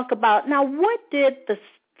 let's talk about, now, what did the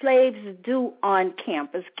slaves do on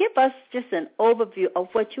campus? Give us just an overview of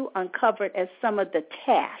what you uncovered as some of the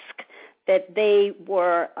tasks that they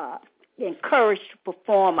were encouraged to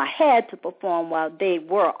perform or had to perform while they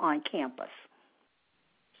were on campus.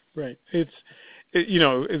 Right.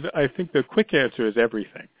 I think the quick answer is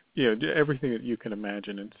everything. Everything that you can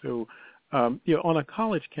imagine. And so, on a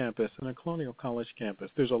college campus, on a colonial college campus,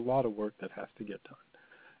 there's a lot of work that has to get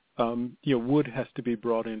done. Wood has to be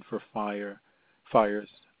brought in for fires. Fires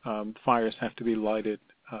have to be lighted,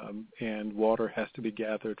 and water has to be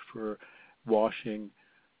gathered for washing.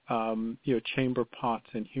 Chamber pots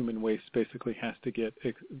and human waste basically has to get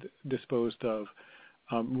disposed of.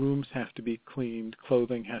 Rooms have to be cleaned.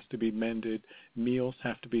 Clothing has to be mended. Meals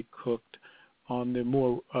have to be cooked. On the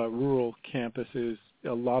more rural campuses,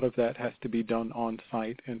 a lot of that has to be done on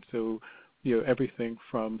site, and so everything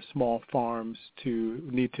from small farms to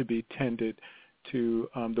need to be tended to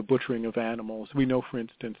the butchering of animals. We know, for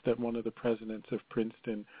instance, that one of the presidents of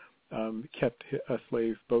Princeton kept a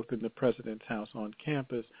slave both in the president's house on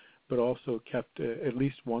campus, but also kept at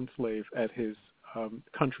least one slave at his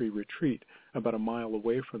country retreat about a mile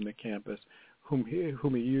away from the campus, whom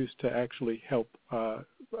he used to actually help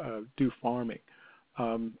do farming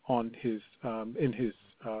on his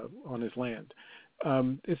land.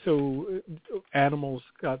 So animals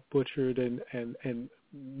got butchered, and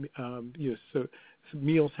so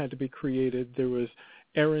meals had to be created. There was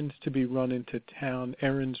errands to be run into town,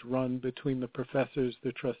 errands run between the professors,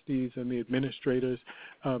 the trustees, and the administrators.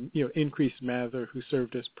 Increased Mather, who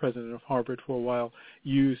served as president of Harvard for a while,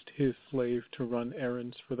 used his slave to run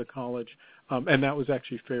errands for the college, and that was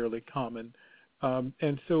actually fairly common.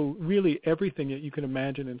 And so really everything that you can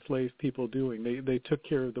imagine enslaved people doing, they took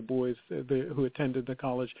care of the boys who attended the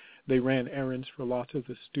college. They ran errands for lots of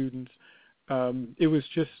the students. It was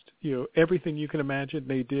just, everything you can imagine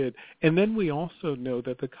they did. And then we also know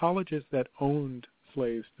that the colleges that owned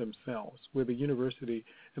slaves themselves, where the university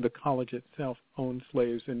and the college itself owned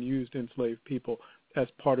slaves and used enslaved people as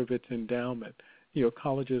part of its endowment.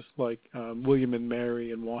 Colleges like William and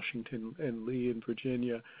Mary in Washington and Lee in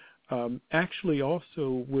Virginia actually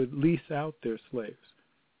also would lease out their slaves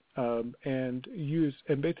and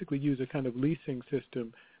basically use a kind of leasing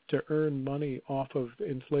system to earn money off of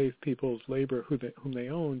enslaved people's labor whom they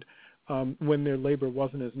owned when their labor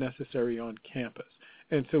wasn't as necessary on campus.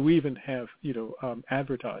 And so we even have,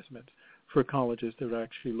 advertisements for colleges that are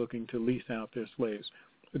actually looking to lease out their slaves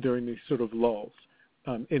during these sort of lulls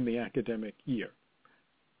in the academic year.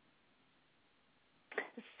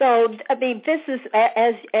 So, this is,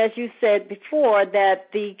 as you said before, that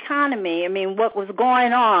the economy, what was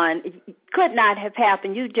going on could not have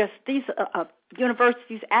happened. These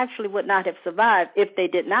universities actually would not have survived if they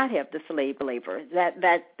did not have the slave labor.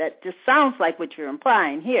 That just sounds like what you're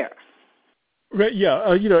implying here. Right,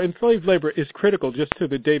 yeah. Enslaved labor is critical just to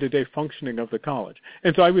the day-to-day functioning of the college.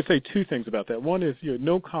 And so I would say two things about that. One is,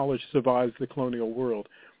 no college survives the colonial world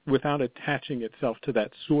without attaching itself to that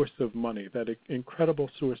source of money, that incredible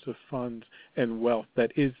source of funds and wealth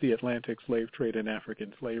that is the Atlantic slave trade and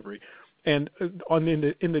African slavery. And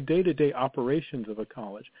in the day-to-day operations of a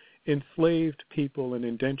college, enslaved people and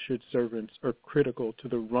indentured servants are critical to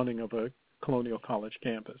the running of a colonial college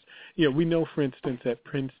campus. We know, for instance, at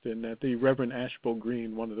Princeton, that the Reverend Ashbel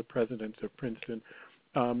Green, one of the presidents of Princeton,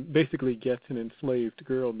 basically gets an enslaved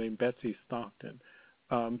girl named Betsy Stockton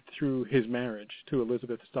through his marriage to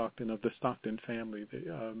Elizabeth Stockton of the Stockton family,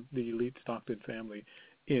 the elite Stockton family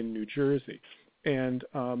in New Jersey. And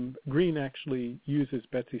Green actually uses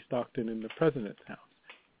Betsy Stockton in the president's house.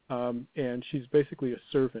 And she's basically a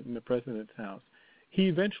servant in the president's house. He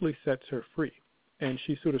eventually sets her free, and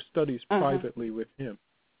she sort of studies privately with him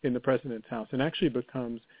in the president's house and actually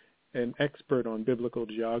becomes an expert on biblical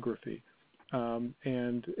geography,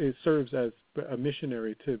 and it serves as a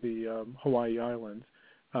missionary to the Hawaii Islands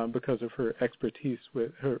because of her expertise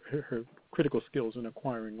with her critical skills in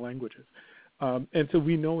acquiring languages. And so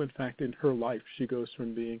we know, in fact, in her life, she goes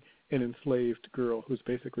from being an enslaved girl who's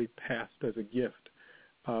basically passed as a gift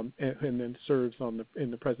and then serves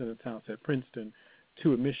in the president's house at Princeton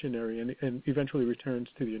to a missionary and eventually returns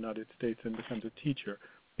to the United States and becomes a teacher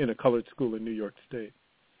in a colored school in New York State.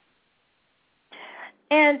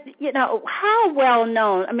 And, how well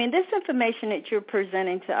known, this information that you're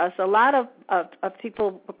presenting to us, a lot of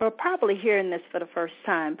people are probably hearing this for the first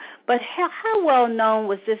time, but how well known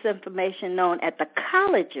was this information known at the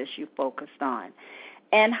colleges you focused on?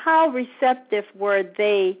 And how receptive were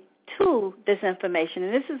they to this information?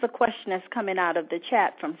 And this is a question that's coming out of the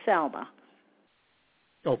chat from Selma.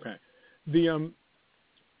 Okay.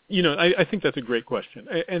 I think that's a great question.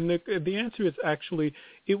 And the answer is actually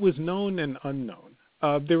it was known and unknown.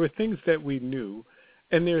 There were things that we knew,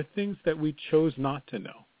 and there are things that we chose not to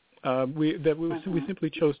know. We simply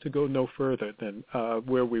chose to go no further than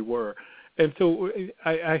where we were. And so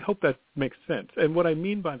I hope that makes sense. And what I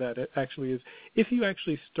mean by that actually is if you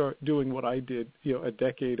actually start doing what I did, a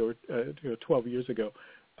decade or 12 years ago,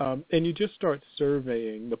 and you just start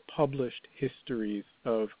surveying the published histories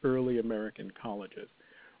of early American colleges,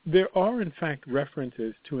 there are, in fact,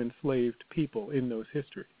 references to enslaved people in those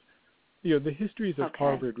histories. The histories of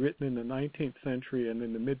Harvard written in the 19th century and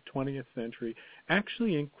in the mid-20th century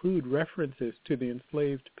actually include references to the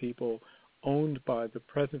enslaved people owned by the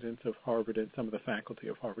presidents of Harvard and some of the faculty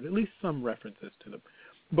of Harvard, at least some references to them.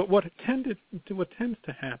 But what tends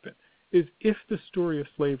to happen is if the story of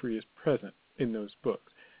slavery is present in those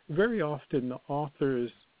books, very often the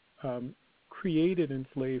authors created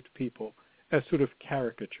enslaved people as sort of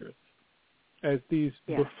caricatures, as these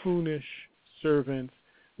buffoonish servants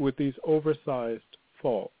with these oversized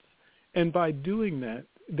faults. And by doing that,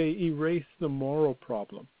 they erase the moral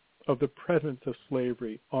problem of the presence of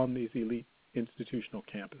slavery on these elite institutional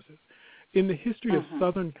campuses. In the history of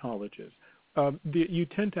Southern colleges, you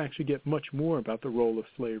tend to actually get much more about the role of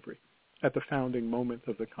slavery at the founding moments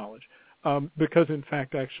of the college, because in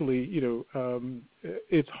fact, actually,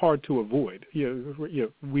 it's hard to avoid.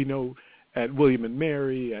 We know at William and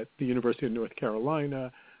Mary, at the University of North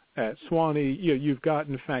Carolina, at Sewanee, you've got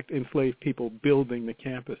in fact enslaved people building the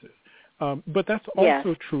campuses. But that's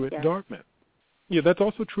also true at Dartmouth. Yeah, that's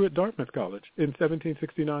also true at Dartmouth College in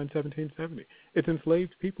 1769, 1770. It's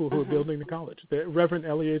enslaved people who are building the college. The Reverend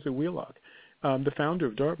Eleazar Wheelock, the founder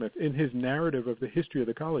of Dartmouth, in his narrative of the history of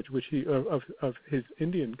the college, which he of his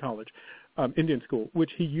Indian college, Indian school,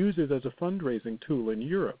 which he uses as a fundraising tool in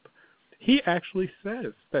Europe, he actually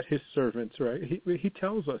says that his servants, right? He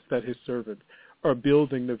tells us that his servants are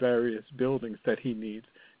building the various buildings that he needs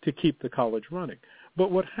to keep the college running.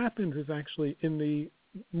 But what happens is actually in the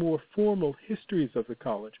more formal histories of the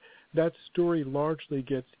college, that story largely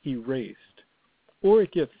gets erased or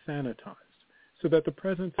it gets sanitized, so that the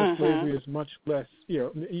presence of slavery is much less,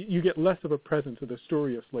 you get less of a presence of the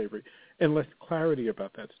story of slavery and less clarity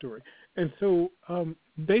about that story. And so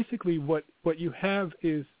basically what you have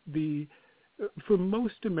is for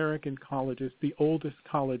most American colleges, the oldest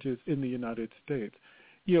colleges in the United States,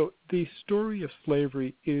 the story of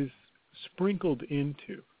slavery is sprinkled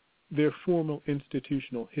into their formal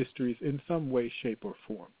institutional histories in some way, shape, or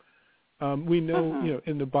form. We know,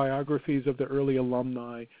 in the biographies of the early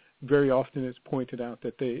alumni, very often it's pointed out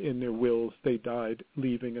that in their wills, they died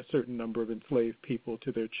leaving a certain number of enslaved people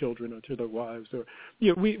to their children or to their wives. Or,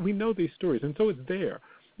 we know these stories, and so it's there.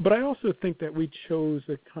 But I also think that we chose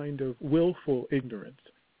a kind of willful ignorance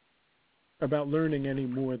about learning any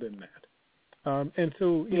more than that. And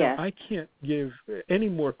so, I can't give any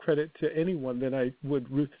more credit to anyone than I would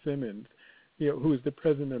Ruth Simmons, who is the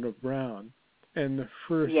president of Brown and the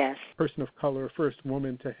first person of color, first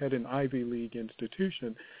woman to head an Ivy League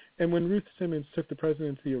institution. And when Ruth Simmons took the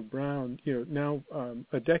presidency of Brown, now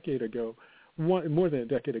a decade ago, more than a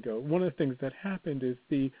decade ago, one of the things that happened is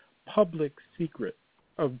the public secret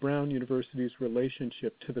of Brown University's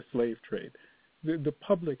relationship to the slave trade. The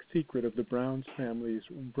public secret of the Brown family's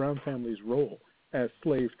role as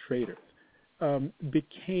slave traders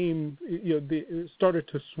became, started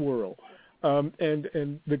to swirl,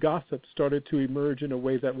 and the gossip started to emerge in a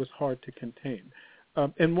way that was hard to contain.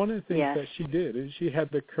 And one of the things that she did is she had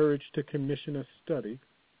the courage to commission a study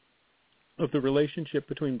of the relationship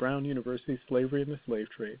between Brown University's slavery and the slave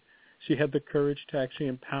trade. She had the courage to actually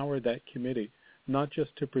empower that committee not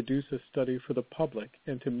just to produce a study for the public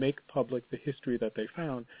and to make public the history that they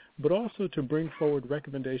found, but also to bring forward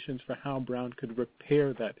recommendations for how Brown could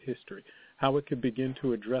repair that history, how it could begin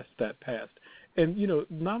to address that past. And,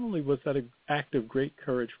 not only was that an act of great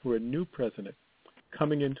courage for a new president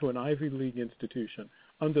coming into an Ivy League institution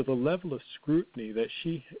under the level of scrutiny that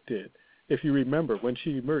she did. If you remember, when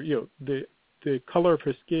she emerged, the color of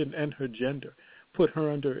her skin and her gender put her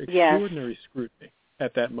under extraordinary scrutiny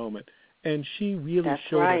at that moment. And she really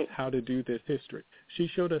showed us how to do this history. She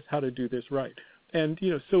showed us how to do this right. And,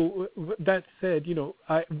 so that said,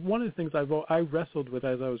 one of the things I wrestled with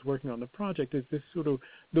as I was working on the project is this sort of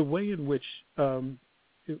the way in which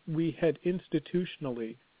we had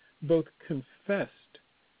institutionally both confessed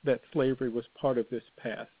that slavery was part of this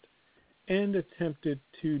past and attempted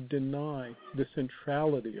to deny the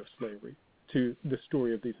centrality of slavery to the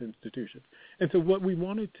story of these institutions. And so what we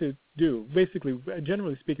wanted to do, basically,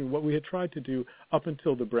 generally speaking, what we had tried to do up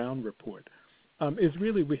until the Brown Report is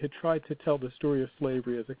really we had tried to tell the story of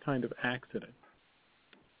slavery as a kind of accident,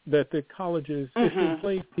 that the colleges, if the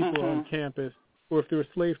enslaved people on campus or if there were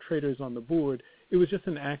slave traders on the board, it was just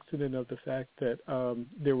an accident of the fact that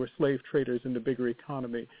there were slave traders in the bigger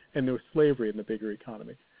economy and there was slavery in the bigger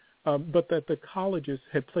economy, but that the colleges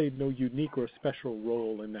had played no unique or special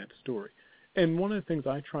role in that story. And one of the things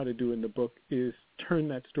I try to do in the book is turn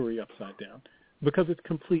that story upside down because it's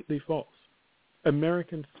completely false.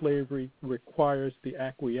 American slavery requires the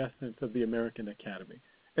acquiescence of the American Academy,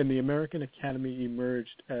 and the American Academy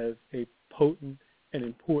emerged as a potent and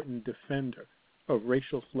important defender of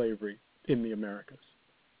racial slavery in the Americas.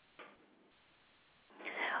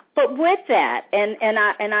 But with that, and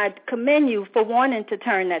I commend you for wanting to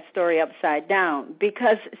turn that story upside down,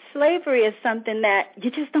 because slavery is something that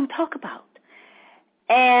you just don't talk about.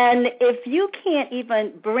 And if you can't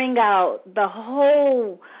even bring out the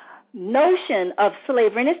whole notion of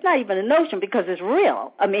slavery, and it's not even a notion because it's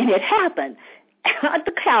real. I mean, it happened at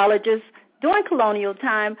the colleges during colonial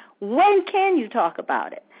time. When can you talk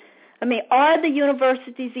about it? I mean, are the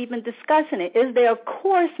universities even discussing it? Is there a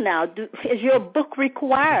course now? Is your book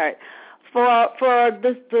required for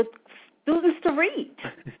the students to read?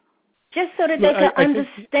 Just so that they can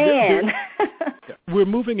understand. We're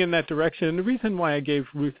moving in that direction. And the reason why I gave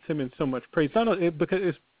Ruth Simmons so much praise,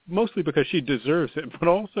 it's mostly because she deserves it, but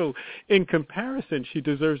also in comparison, she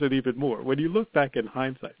deserves it even more. When you look back in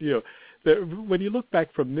hindsight, when you look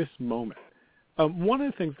back from this moment, one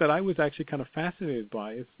of the things that I was actually kind of fascinated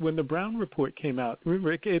by is when the Brown Report came out.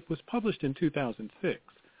 Remember, it was published in 2006.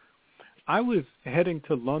 I was heading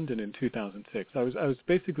to London in 2006. I was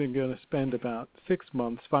basically going to spend about 6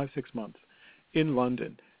 months in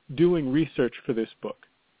London doing research for this book.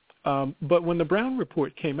 But when the Brown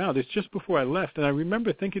Report came out, it's just before I left, and I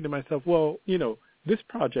remember thinking to myself, well, this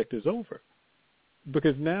project is over.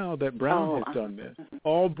 Because now that Brown has done this,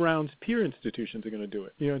 all Brown's peer institutions are going to do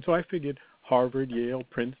it. And so I figured Harvard, Yale,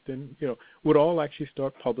 Princeton, would all actually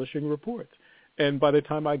start publishing reports. And by the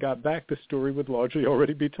time I got back, the story would largely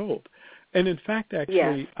already be told. And in fact,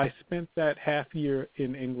 actually, I spent that half year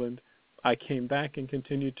in England. I came back and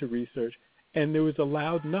continued to research, and there was a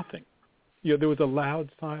loud nothing. There was a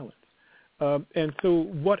loud silence. And so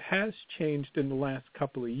what has changed in the last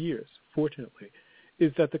couple of years, fortunately,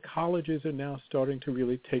 is that the colleges are now starting to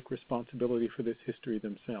really take responsibility for this history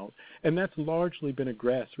themselves. And that's largely been a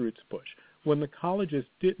grassroots push. When the colleges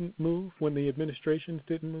didn't move, when the administrations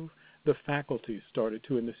didn't move, the faculty started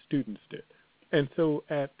to and the students did. And so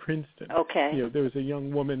at Princeton, there was a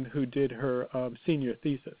young woman who did her senior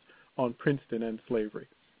thesis on Princeton and slavery.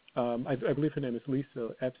 I believe her name is Lisa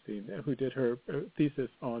Epstein, who did her thesis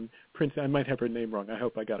on Princeton. I might have her name wrong. I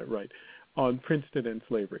hope I got it right. On Princeton and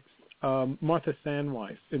slavery. Martha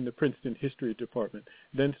Sandweiss in the Princeton History Department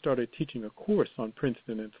then started teaching a course on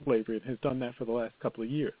Princeton and slavery and has done that for the last couple of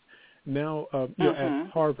years. Now, at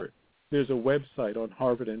Harvard, there's a website on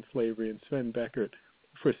Harvard and slavery, and Sven Beckert,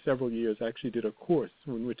 for several years, actually did a course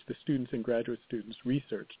in which the students and graduate students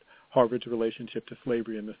researched Harvard's relationship to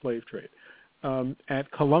slavery and the slave trade.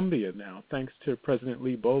 At Columbia now, thanks to President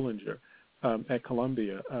Lee Bollinger at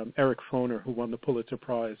Columbia, Eric Foner, who won the Pulitzer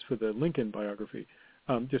Prize for the Lincoln biography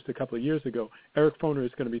just a couple of years ago, Eric Foner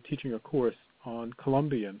is going to be teaching a course on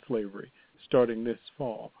Columbian slavery starting this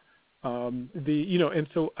fall. And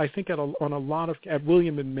so I think at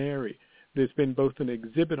William and Mary, there's been both an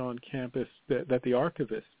exhibit on campus that the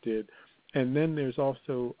archivist did, and then there's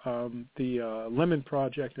also the Lemon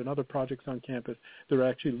Project and other projects on campus that are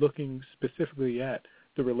actually looking specifically at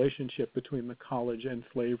the relationship between the college and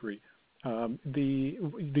slavery. The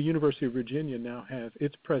University of Virginia now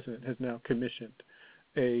its president has now commissioned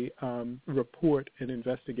a report, an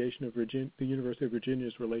investigation of the University of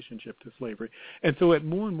Virginia's relationship to slavery. And so at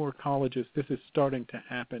more and more colleges, this is starting to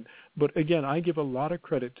happen. But again, I give a lot of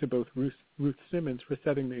credit to both Ruth Simmons for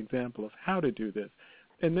setting the example of how to do this,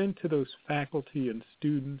 and then to those faculty and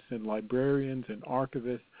students and librarians and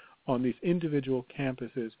archivists on these individual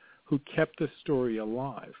campuses who kept the story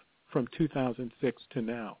alive from 2006 to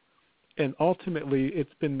now. And ultimately,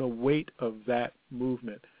 it's been the weight of that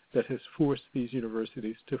movement that has forced these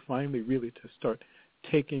universities to finally really to start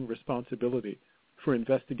taking responsibility for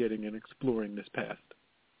investigating and exploring this past.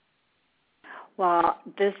 Well,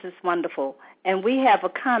 this is wonderful. And we have a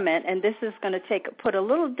comment, and this is going to put a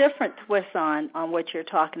little different twist on what you're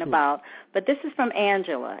talking about. But this is from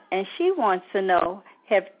Angela, and she wants to know,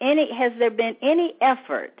 has there been any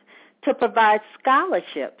effort to provide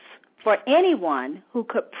scholarships for anyone who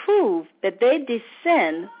could prove that they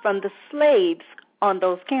descend from the slaves on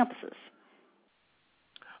those campuses?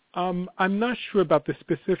 I'm not sure about the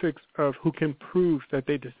specifics of who can prove that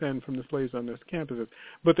they descend from the slaves on those campuses,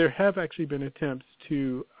 but there have actually been attempts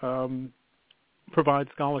to provide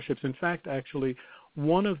scholarships. In fact, actually,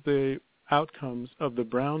 one of the outcomes of the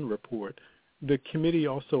Brown Report, the committee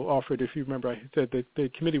also offered, if you remember, I said that the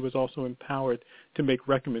committee was also empowered to make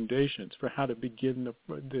recommendations for how to begin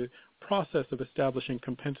the process of establishing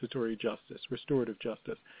compensatory justice, restorative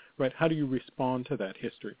justice, right? How do you respond to that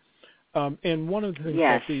history? And one of the things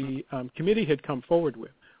that the committee had come forward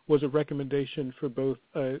with was a recommendation for both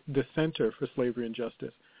the Center for Slavery and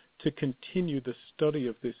Justice to continue the study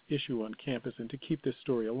of this issue on campus and to keep this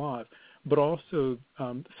story alive, but also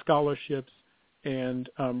scholarships and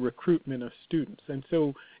recruitment of students. And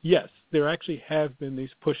so, yes, there actually have been these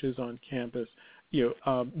pushes on campus.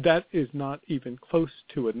 That is not even close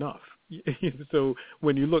to enough. So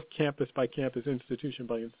when you look campus by campus, institution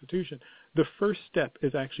by institution, the first step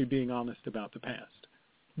is actually being honest about the past.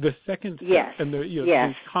 The second step,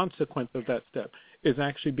 the consequence of that step, is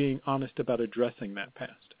actually being honest about addressing that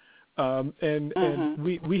past. And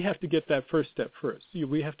we have to get that first step first.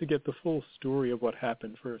 We have to get the full story of what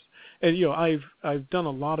happened first. And I've done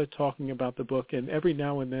a lot of talking about the book, and every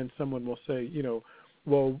now and then someone will say,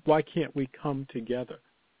 well, why can't we come together?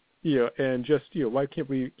 And just why can't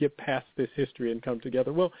we get past this history and come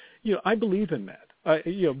together? Well, I believe in that.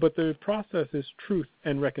 But the process is truth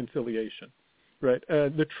and reconciliation, right?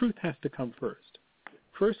 The truth has to come first.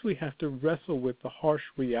 First, we have to wrestle with the harsh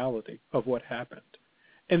reality of what happened.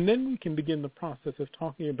 And then we can begin the process of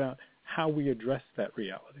talking about how we address that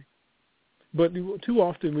reality. But too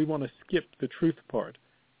often we want to skip the truth part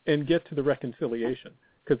and get to the reconciliation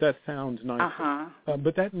because that sounds nice.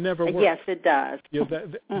 But that never works. Yes, it does.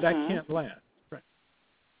 That can't last. Right.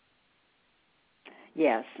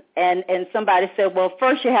 Yes. And somebody said, well,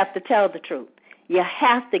 first you have to tell the truth. You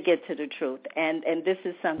have to get to the truth, and this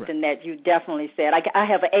is something that you definitely said. I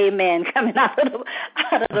have an amen coming out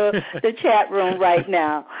of the chat room right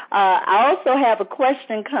now. I also have a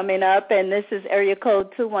question coming up, and this is area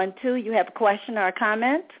code 212. You have a question or a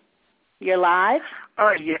comment? You're live.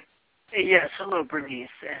 Oh, yeah. Yes. Hello, Bernice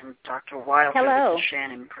and Dr. Wilder. Hello. This is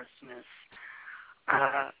Shannon Christmas.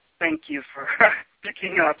 Thank you for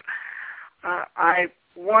picking up. I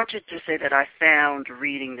wanted to say that I found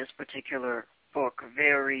reading this particular book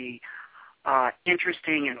very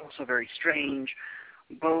interesting and also very strange,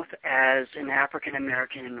 both as an African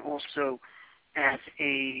American and also as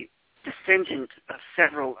a descendant of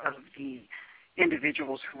several of the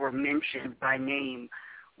individuals who were mentioned by name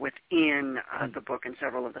within the book and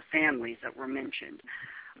several of the families that were mentioned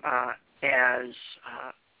as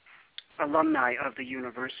alumni of the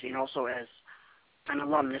university and also as an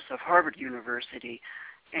alumnus of Harvard University.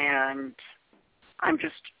 And I'm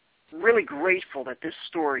just really grateful that this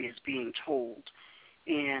story is being told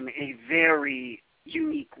in a very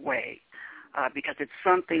unique way because it's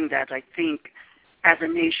something that I think as a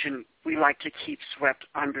nation we like to keep swept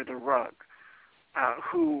under the rug,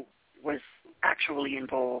 who was actually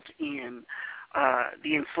involved in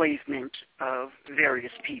the enslavement of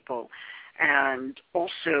various people and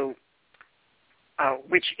also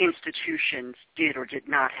which institutions did or did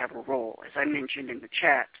not have a role. As I mentioned in the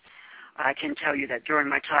chat, I can tell you that during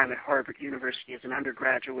my time at Harvard University as an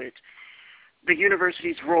undergraduate, the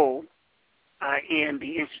university's role in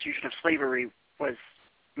the institution of slavery was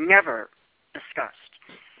never discussed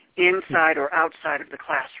inside or outside of the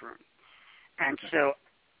classroom. And so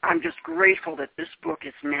I'm just grateful that this book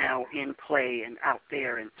is now in play and out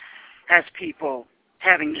there and has people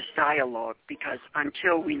having this dialogue, because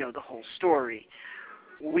until we know the whole story,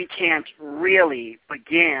 we can't really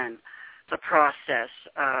begin the process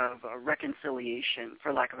of reconciliation,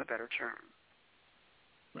 for lack of a better term.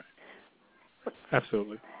 Right.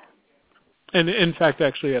 Absolutely. And in fact,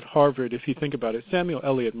 actually at Harvard, if you think about it, Samuel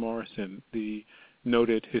Eliot Morison, the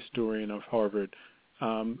noted historian of Harvard,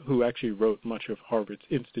 who actually wrote much of Harvard's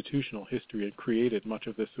institutional history and created much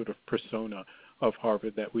of this sort of persona of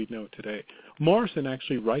Harvard that we know today. Morison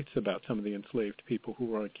actually writes about some of the enslaved people who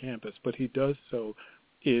were on campus, but he does so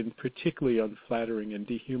in particularly unflattering and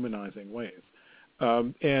dehumanizing ways.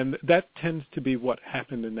 And that tends to be what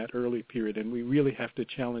happened in that early period, and we really have to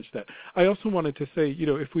challenge that. I also wanted to say,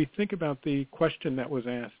 if we think about the question that was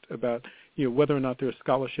asked about, whether or not there are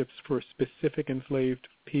scholarships for specific enslaved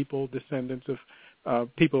people, descendants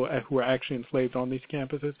of people who are actually enslaved on these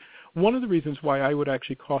campuses, one of the reasons why I would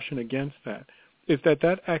actually caution against that is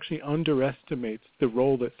that actually underestimates the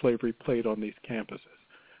role that slavery played on these campuses.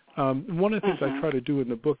 One of the things I try to do in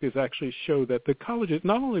the book is actually show that the colleges,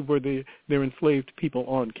 not only were there enslaved people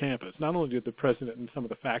on campus, not only did the president and some of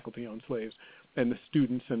the faculty own slaves, and the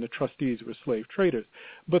students and the trustees were slave traders,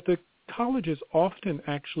 but the colleges often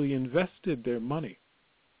actually invested their money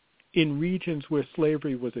in regions where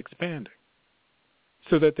slavery was expanding,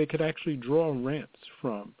 so that they could actually draw rents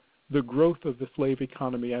from the growth of the slave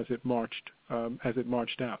economy as it marched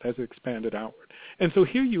out, as it expanded outward. And so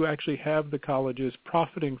here you actually have the colleges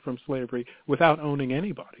profiting from slavery without owning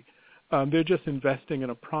anybody. They're just investing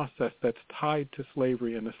in a process that's tied to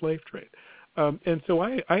slavery and the slave trade. And so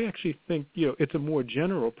I actually think, it's a more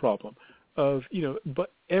general problem of,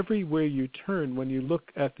 but everywhere you turn, when you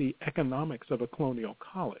look at the economics of a colonial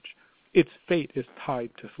college, its fate is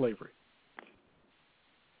tied to slavery.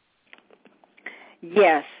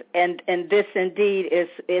 Yes, and this indeed is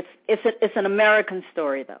it's an American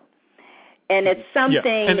story though, and it's something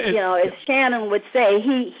as Shannon would say,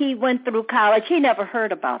 he went through college, he never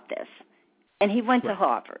heard about this, and he went to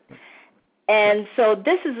Harvard, and so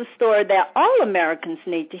this is a story that all Americans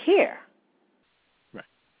need to hear. Right,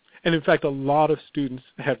 And in fact, a lot of students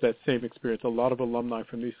have that same experience. A lot of alumni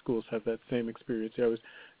from these schools have that same experience. I was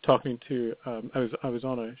talking to, I was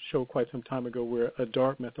on a show quite some time ago where a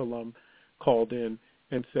Dartmouth alum called in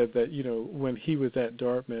and said that, when he was at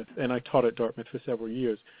Dartmouth, and I taught at Dartmouth for several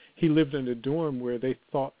years, he lived in a dorm where they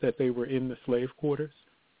thought that they were in the slave quarters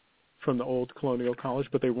from the old colonial college,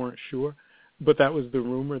 but they weren't sure. But that was the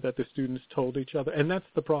rumor that the students told each other, and that's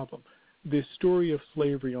the problem. The story of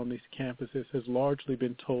slavery on these campuses has largely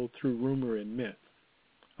been told through rumor and myth.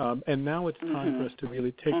 And now it's time for us to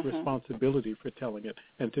really take responsibility for telling it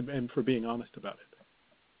and for being honest about it.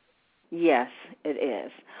 Yes, it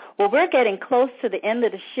is. Well, we're getting close to the end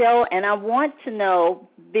of the show, and I want to know,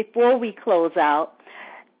 before we close out,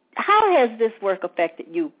 how has this work affected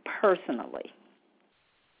you personally?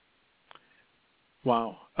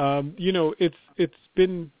 Wow. It's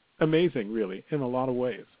been amazing, really, in a lot of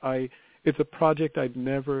ways. It's a project I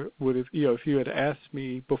never would have, if you had asked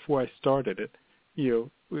me before I started it,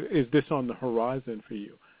 is this on the horizon for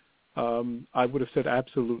you? I would have said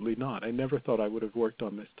absolutely not. I never thought I would have worked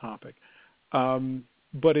on this topic.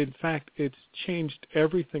 But in fact, it's changed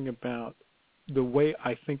everything about the way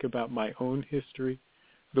I think about my own history,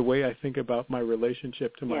 the way I think about my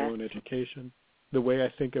relationship to my own education, the way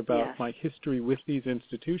I think about my history with these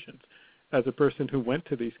institutions. As a person who went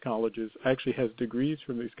to these colleges, actually has degrees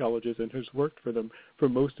from these colleges and has worked for them for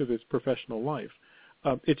most of his professional life,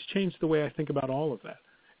 it's changed the way I think about all of that.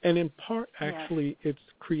 And in part, actually, it's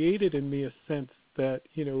created in me a sense that,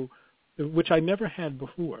 which I never had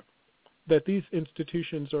before, that these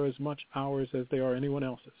institutions are as much ours as they are anyone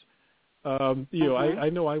else's. I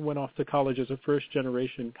know I went off to college as a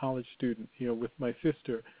first-generation college student, with my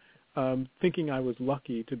sister, thinking I was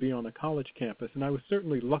lucky to be on a college campus, and I was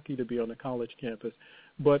certainly lucky to be on a college campus.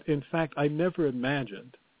 But in fact, I never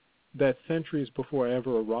imagined that centuries before I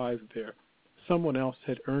ever arrived there, someone else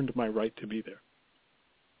had earned my right to be there.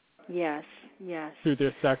 Yes. Through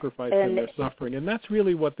their sacrifice and their suffering. And that's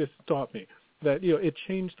really what this taught me, that, it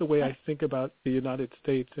changed the way I think about the United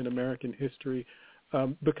States and American history,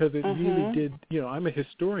 because it really did, I'm a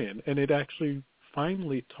historian, and it actually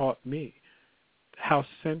finally taught me how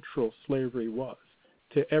central slavery was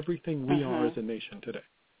to everything we are as a nation today.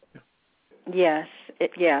 Yes.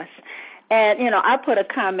 And, I put a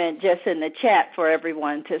comment just in the chat for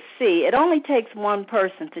everyone to see. It only takes one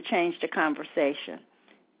person to change the conversation.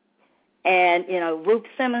 And, Ruth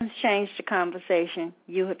Simmons changed the conversation.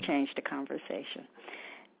 You have changed the conversation.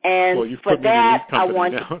 And for that, I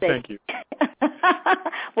want to say thank you.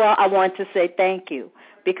 Well, I want to say thank you,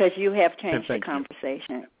 because you have changed the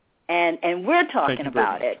conversation. And we're talking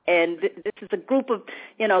about it. And this is a group of,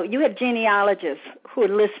 you have genealogists who are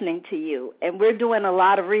listening to you, and we're doing a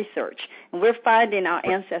lot of research, and we're finding our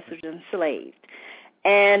ancestors enslaved.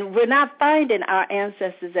 And we're not finding our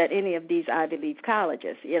ancestors at any of these Ivy League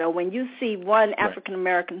colleges. When you see one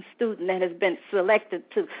African-American student that has been selected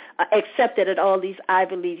to accepted at all these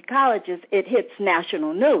Ivy League colleges, it hits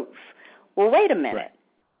national news. Well, wait a minute. Right.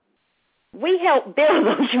 We helped build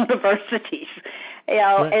those universities,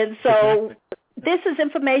 and so this is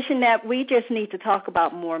information that we just need to talk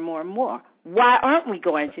about more and more and more. Why aren't we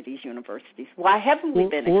going to these universities? Why haven't we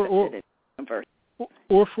been accepted at universities?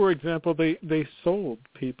 Or, for example, they sold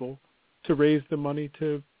people to raise the money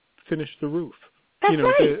to finish the roof. That's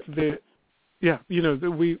right.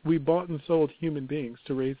 We bought and sold human beings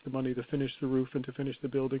to raise the money to finish the roof and to finish the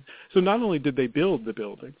building. So not only did they build the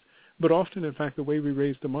buildings, but often, in fact, the way we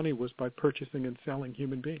raised the money was by purchasing and selling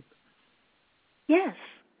human beings. Yes.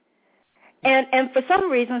 And for some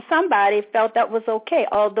reason, somebody felt that was okay,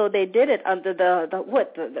 although they did it under the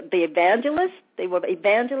evangelists. They were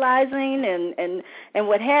evangelizing and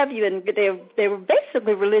what have you, and they were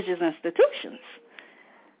basically religious institutions.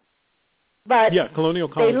 But colonial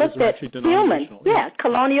colleges are actually denominational.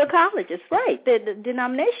 Colonial colleges, right? The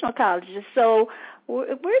denominational colleges. So we're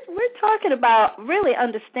talking about really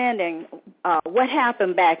understanding what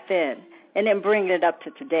happened back then, and then bringing it up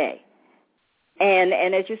to today. And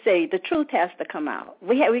as you say, the truth has to come out.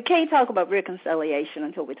 We can't talk about reconciliation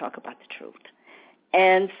until we talk about the truth.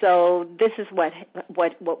 And so this is what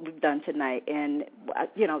we've done tonight. And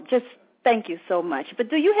just thank you so much. But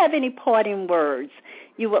do you have any parting words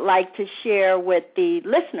you would like to share with the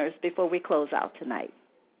listeners before we close out tonight?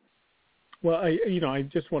 Well, I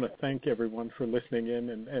just want to thank everyone for listening in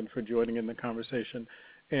and for joining in the conversation.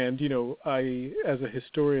 And, as a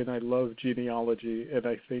historian, I love genealogy, and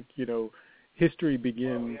I think, history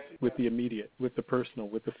begins with the immediate, with the personal,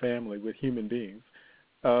 with the family, with human beings.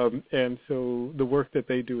 And so the work that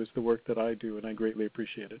they do is the work that I do, and I greatly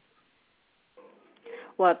appreciate it.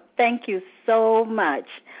 Well, thank you so much.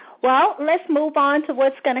 Well, let's move on to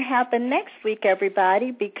what's going to happen next week,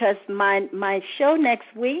 everybody, because my show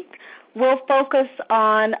next week will focus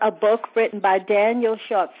on a book written by Daniel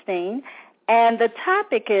Sharfstein, and the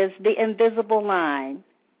topic is The Invisible Line,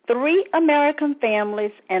 3 American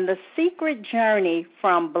Families and the Secret Journey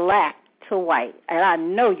from Black to White. And I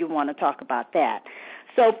know you want to talk about that.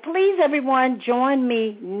 So please, everyone, join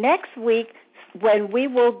me next week when we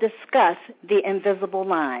will discuss The Invisible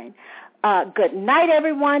Line. Good night,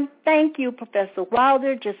 everyone. Thank you, Professor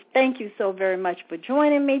Wilder. Just thank you so very much for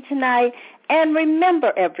joining me tonight. And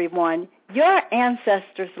remember, everyone, your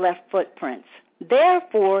ancestors left footprints.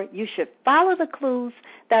 Therefore, you should follow the clues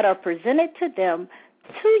that are presented to them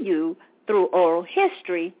to you through oral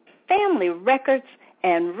history, family records,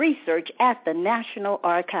 and research at the National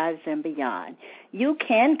Archives and beyond. You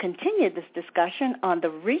can continue this discussion on the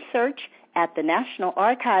research at the National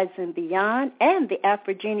Archives and beyond and the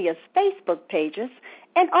Afrogenius Facebook pages.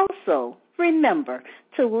 And also, remember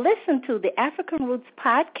to listen to the African Roots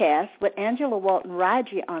podcast with Angela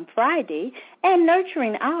Walton-Raji on Friday and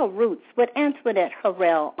Nurturing Our Roots with Antoinette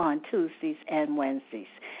Harrell on Tuesdays and Wednesdays.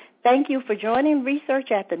 Thank you for joining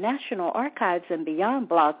Research at the National Archives and Beyond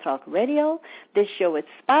Blog Talk Radio. This show is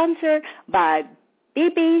sponsored by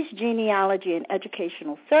BB's Genealogy and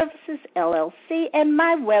Educational Services, LLC, and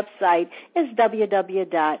my website is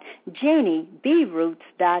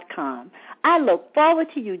www.jeanniebroots.com. I look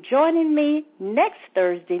forward to you joining me next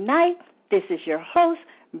Thursday night. This is your host,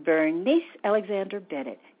 Bernice Alexander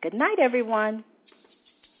Bennett. Good night, everyone.